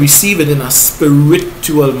to receive it in a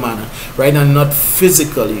spiritual manner, right, and not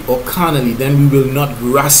physically or carnally. Then we will not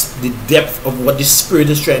grasp the depth of what the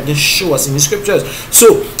Spirit is trying to show us in the scriptures.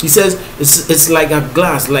 So he says it's like a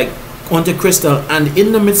glass, like unto crystal, and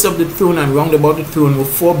in the midst of the throne and round about the throne were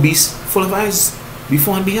 4 beasts full of eyes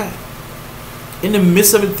before and behind. In the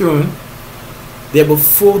midst of the throne there were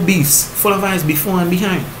 4 beasts full of eyes before and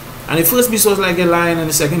behind. And the first beast was like a lion, and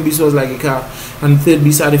the second beast was like a calf, and the third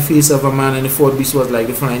beast had the face of a man, and the fourth beast was like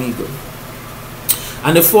a flying eagle.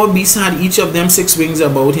 And the 4 beasts had each of them 6 wings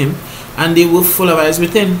about him, and they were full of eyes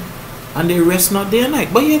within, and they rest not day and night.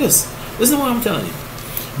 But hear this, listen to what I'm telling you.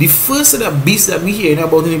 The first set of beasts that we hear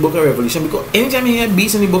about in the book of Revelation, because anytime you hear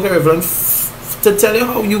beasts in the book of Revelation, to tell you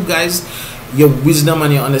how you guys, your wisdom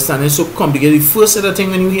and your understanding is so complicated, the first set of thing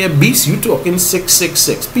when you hear beasts, you talking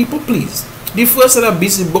 666. People, please. The first set of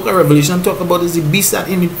beasts in the book of Revelation talk about is the beast that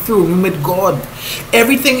in the throne room with God.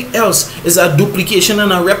 Everything else is a duplication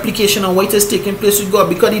and a replication of what is taking place with God,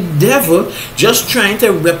 because the devil just trying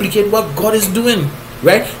to replicate what God is doing.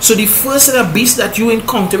 Right? So the first set of beasts that you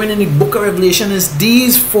encountering in the book of Revelation is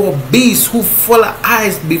these 4 beasts who full of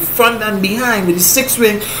eyes befront and behind with the 6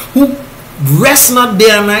 wings, who rest not day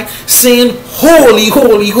and night, saying, holy,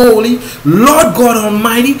 holy, holy, Lord God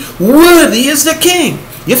Almighty, worthy is the King.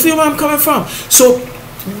 You feel where I'm coming from? So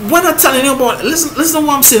when I'm telling you about, listen to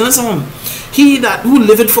what I'm saying, listen to him. He that who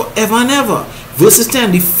liveth forever and ever. Verses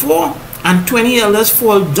 10, the 4 and 20 elders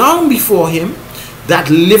fall down before him that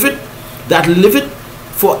liveth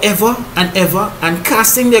forever and ever, and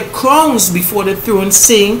casting their crowns before the throne,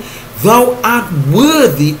 saying, thou art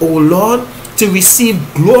worthy, O Lord, to receive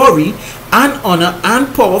glory and honor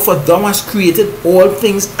and power, for thou hast created all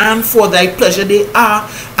things, and for thy pleasure they are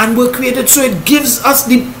and were created. So it gives us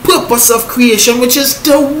the purpose of creation, which is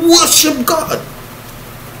to worship God.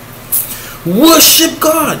 Worship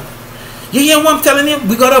God. You hear what I'm telling you?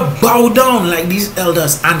 We gotta bow down like these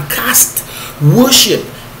elders and cast worship.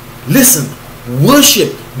 Listen,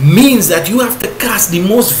 worship means that you have to cast the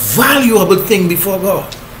most valuable thing before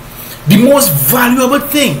God. The most valuable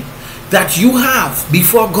thing that you have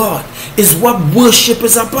before God is what worship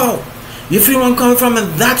is about. You feel where I'm coming from? And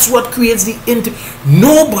that's what creates the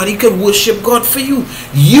nobody can worship God for you.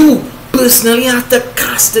 You personally have to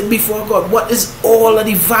cast it before God. What is all of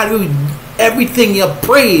the value? Everything, your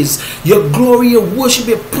praise, your glory, your worship,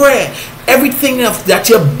 your prayer, everything that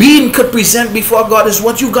your being could present before God is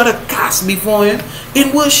what you gotta cast before Him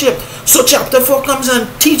in worship. So chapter 4 comes and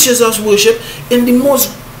teaches us worship in the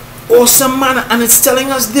most awesome manner, and it's telling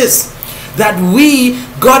us this, that we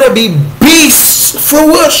gotta be beasts for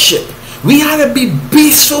worship. We gotta be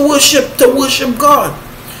beasts for worship, to worship God.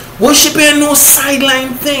 Worship ain't no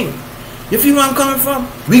sideline thing. You feel where I'm coming from?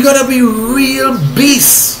 We gotta be real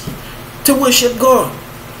beasts to worship God.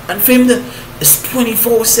 And for Him, it's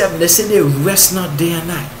 24/7. They say they rest not day and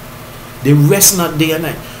night. They rest not day and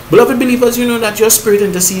night. Beloved believers, you know that your spirit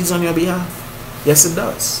intercedes on your behalf. Yes, it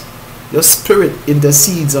does. Your spirit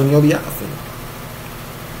intercedes on your behalf.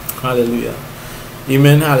 Hallelujah.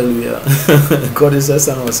 Amen. Hallelujah. God is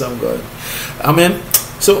an awesome God. Amen.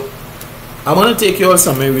 So I want to take you all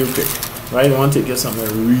somewhere real quick. Right? I want to take you somewhere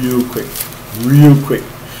real quick. Real quick.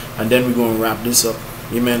 And then we're going to wrap this up.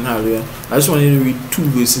 Amen. Hallelujah. I just want you to read 2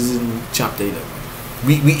 verses in chapter 11.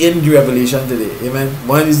 We end the Revelation today. Amen.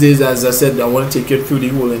 One of these days, as I said, I want to take you through the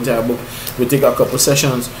whole entire book. We'll take a couple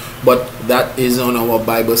sessions, but that is on our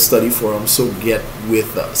Bible study forum, so get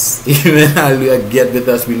with us. Amen. Hallelujah. Get with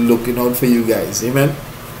us. We're looking out for you guys. Amen.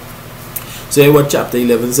 So hear what chapter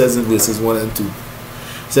 11 says in verses 1 and 2. It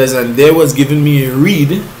says, and there was given me a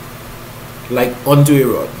reed like unto a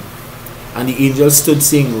rod, and the angel stood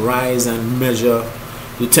saying, rise and measure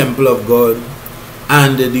the temple of God,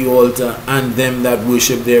 and the altar, and them that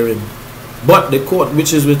worship therein. But the court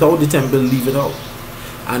which is without the temple leave it out,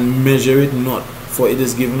 and measure it not, for it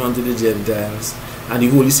is given unto the Gentiles, and the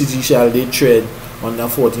holy city shall they tread under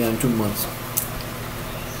 40 and 2 months.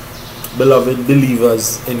 Beloved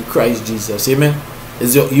believers in Christ Jesus. Amen.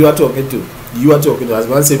 You are talking to. You are talking to. As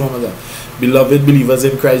one say one more time. Beloved believers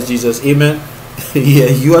in Christ Jesus. Amen. Yeah,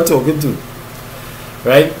 you are talking to.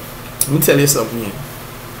 Right? Let me tell you something here.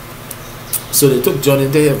 So they took John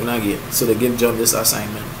into heaven again. So they gave John this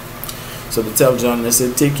assignment. So they tell John, they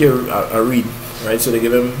said, take your a reed, right? So they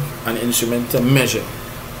give him an instrument to measure.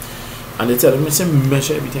 And they tell him,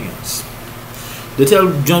 measure everything else. They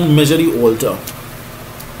tell John, measure the altar.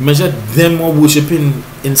 Measure them or worshiping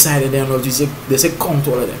inside of them. They say count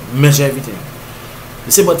all of them. Measure everything.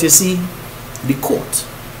 They say, but you see, the court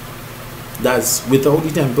that's without the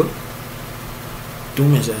temple,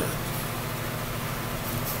 don't measure that.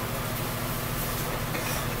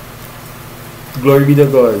 Glory be to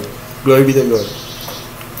God. Glory be to God.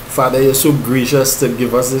 Father, you're so gracious to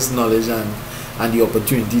give us this knowledge and the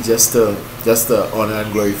opportunity just to honor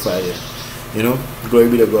and glorify you. You know, glory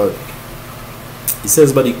be to God. It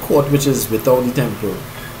says, but the court which is without the temple,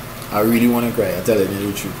 I really want to cry, I tell you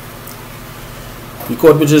the truth. The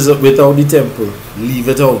court which is without the temple, leave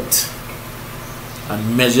it out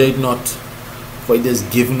and measure it not, for it is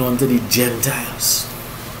given unto the Gentiles.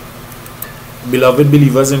 Beloved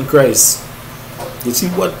believers in Christ, you see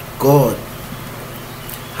what God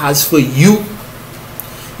has for you.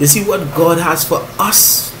 You see what God has for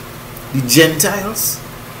us, the Gentiles.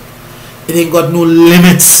 It ain't got no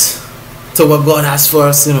limits to what God has for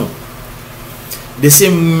us, you know. They say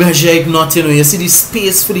measure it not, you know. You see the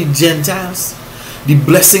space for the Gentiles, the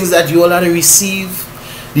blessings that you all are to receive,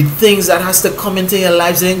 the things that has to come into your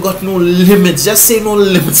lives. They ain't got no limits. Just say no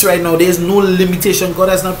limits right now. There's no limitation. God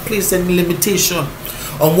has not placed any limitation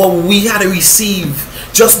on what we had to receive,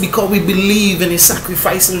 just because we believe in his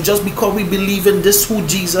sacrifice, and just because we believe in this who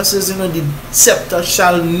Jesus is. You know, the scepter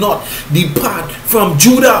shall not depart from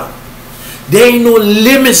Judah. There ain't no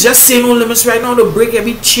limits. Just say no limits right now to break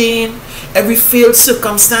every chain, every failed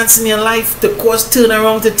circumstance in your life, to cause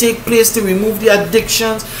turnaround to take place, to remove the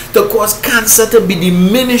addictions, to cause cancer to be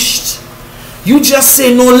diminished. You just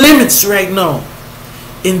say no limits right now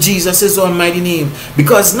in Jesus' almighty name.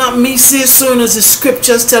 Because not me say so, as the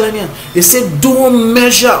scriptures telling you. They say don't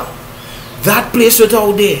measure that place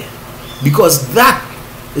without there, because that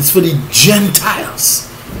is for the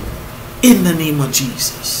Gentiles. In the name of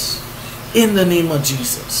Jesus. In the name of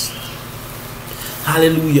Jesus.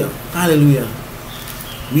 Hallelujah. Hallelujah.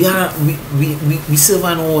 We serve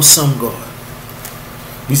an awesome God.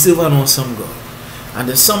 We serve an awesome God. And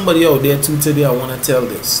there's somebody out there too today I want to tell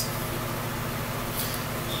this.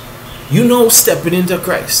 You know, stepping into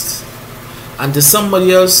Christ, and to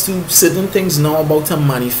somebody else too, certain things now about to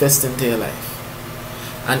manifest into your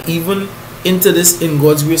life. And even into this In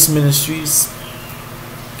God's Grace Ministries,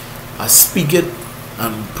 I speak it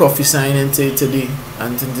and prophesying into it today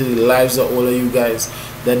and into the lives of all of you guys,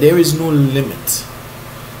 that there is no limit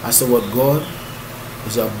as to what God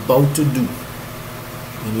is about to do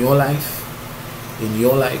in your life,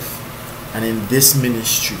 and in this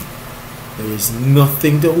ministry. There is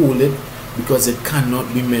nothing to hold it, because it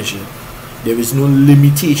cannot be measured. There is no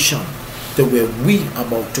limitation to where we are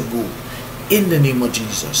about to go. In the name of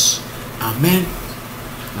Jesus. Amen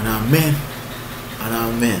and amen and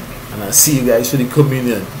amen. And I'll see you guys for the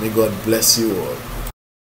communion. May God bless you all.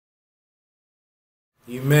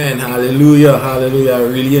 Amen. Hallelujah. Hallelujah. I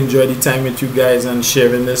really enjoyed the time with you guys and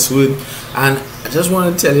sharing this word. And I just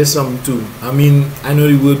want to tell you something too. I mean, I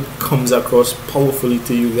know the word comes across powerfully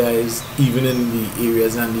to you guys, even in the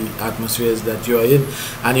areas and the atmospheres that you're in.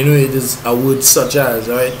 And you know, it is a word such as,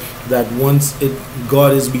 right, that once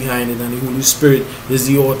God is behind it and the Holy Spirit is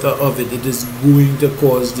the author of it, it is going to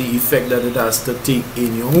cause the effect that it has to take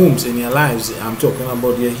in your homes, in your lives. I'm talking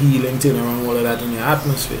about your healing, turnaround, all of that in your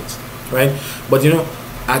atmospheres, right? But you know,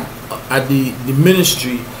 at the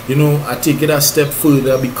ministry, you know, I take it a step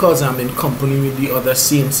further, because I'm in company with the other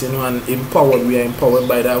saints, you know, and empowered. We are empowered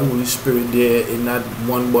by that Holy Spirit there in that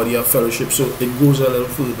one body of fellowship. So it goes a little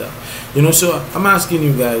further, you know. So I'm asking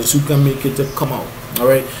you guys who can make it to come out, all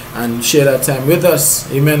right, and share that time with us.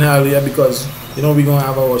 Amen. Hallelujah. Because you know, we're gonna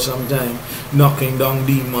have our some time knocking down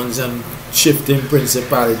demons and shifting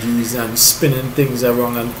principalities and spinning things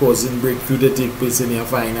around and causing breakthrough to take place in your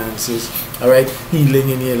finances, all right, healing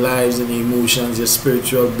in your lives and your emotions, your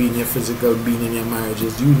spiritual being, your physical being, in your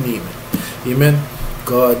marriages, you name it. Amen.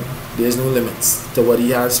 God, there's no limits to what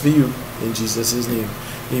he has for you, in Jesus' name.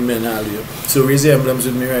 Amen. Hallelujah. So raise your emblems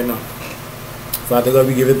with me right now. Father God,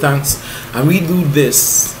 we give you thanks, and we do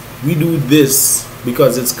this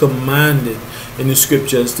because it's commanded in the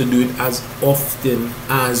scriptures to do it as often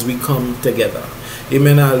as we come together.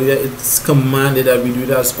 Amen. Hallelujah. It's commanded that we do it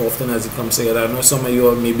as often as it comes together. I know some of you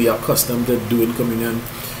all may be accustomed to doing communion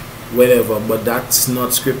whatever, but that's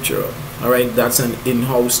not scriptural. Alright, that's an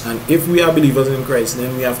in-house, and if we are believers in Christ,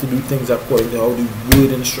 then we have to do things according to how the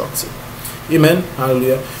word instructs it. Amen.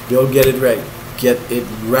 Hallelujah. We all get it right. Get it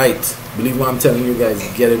right. Believe what I'm telling you guys.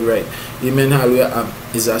 Get it right. Amen. Hallelujah.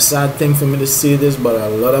 It's a sad thing for me to say this, but a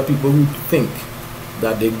lot of people who think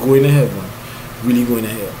that they're going to heaven really going to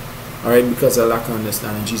hell. Alright, because of lack of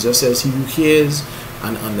understanding. Jesus says, he who hears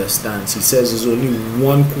and understands. He says it's only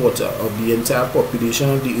 1/4 of the entire population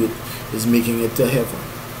of the earth is making it to heaven,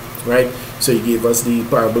 right? So he gave us the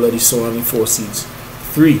parable of the sower and the 4 seeds.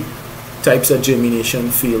 3 types of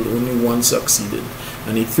germination failed, only 1 succeeded.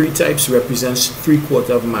 And the 3 types represents 3/4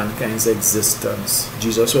 of mankind's existence.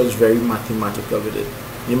 Jesus was very mathematical with it.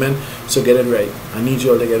 Amen. So get it right. I need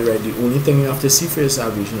you all to get it right. The only thing you have to see for your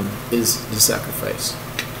salvation is the sacrifice.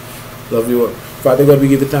 Love you all. Father God, we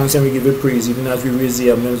give you thanks and we give you praise, even as we raise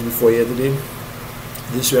the emblems before you today.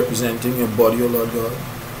 This representing your body, O Lord God.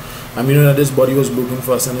 And we know that this body was broken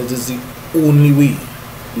for us, and it is the only way,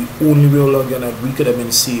 O Lord God, that we could have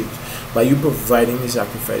been saved by you providing the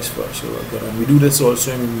sacrifice for us, O Lord God. And we do this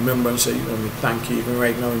also in remembrance of you, and we thank you even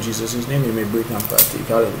right now in Jesus' name. You may break and partake.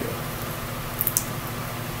 Hallelujah.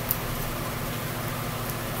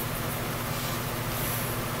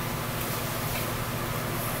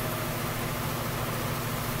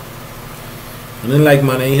 And in like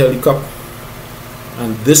manner, he held the cup,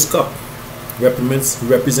 and this cup represents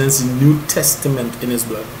the New Testament in his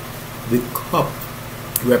blood. The cup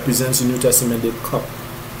represents the New Testament. The cup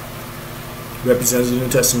represents the New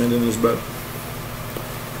Testament in his blood.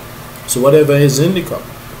 So whatever is in the cup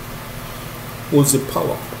holds the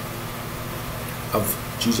power of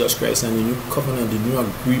Jesus Christ and the new covenant, the new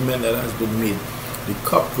agreement that has been made. The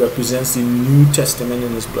cup represents the New Testament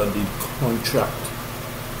in his blood, the contract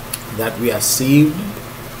that we are saved,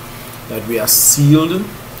 that we are sealed,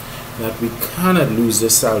 that we cannot lose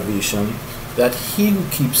this salvation, that he who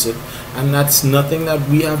keeps it, and that's nothing that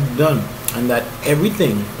we have done, and that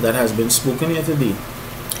everything that has been spoken here today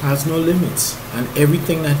has no limits, and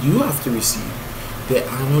everything that you have to receive, there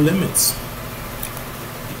are no limits.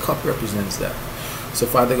 The cup represents that. So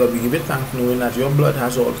Father God, we give you thanks, knowing that your blood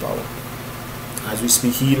has all power. As we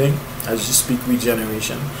speak healing, as we speak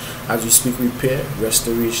regeneration, as we speak repair,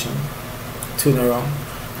 restoration, turnaround,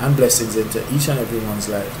 and blessings into each and everyone's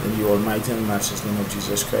life, in the almighty and matchless name of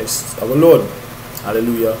Jesus Christ, our Lord.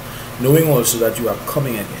 Hallelujah. Knowing also that you are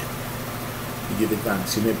coming again, we give you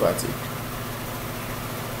thanks. You may partake.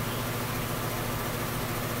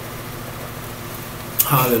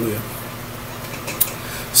 Hallelujah.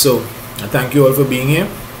 So, I thank you all for being here.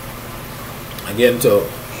 Again, to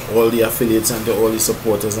all the affiliates and to all the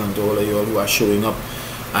supporters and to all of you all who are showing up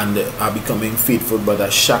and are becoming faithful, but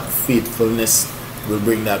that sharp faithfulness will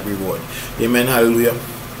bring that reward. Amen. Hallelujah.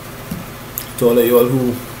 To all of you all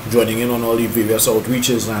who joining in on all the various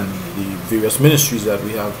outreaches and the various ministries that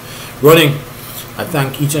we have running, I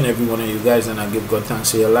thank each and every one of you guys, and I give God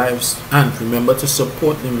thanks for your lives. And remember to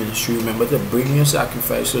support the ministry. Remember to bring your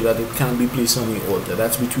sacrifice so that it can be placed on the altar.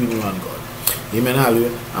 That's between you and God. Amen.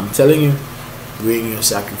 Hallelujah. I'm telling you, bring your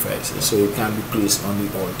sacrifices so it can be placed on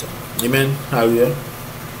the altar. Amen. Hallelujah.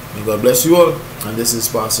 May God bless you all. And this is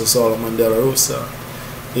Pastor Solomon De La Rosa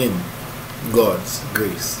in God's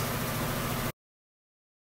grace.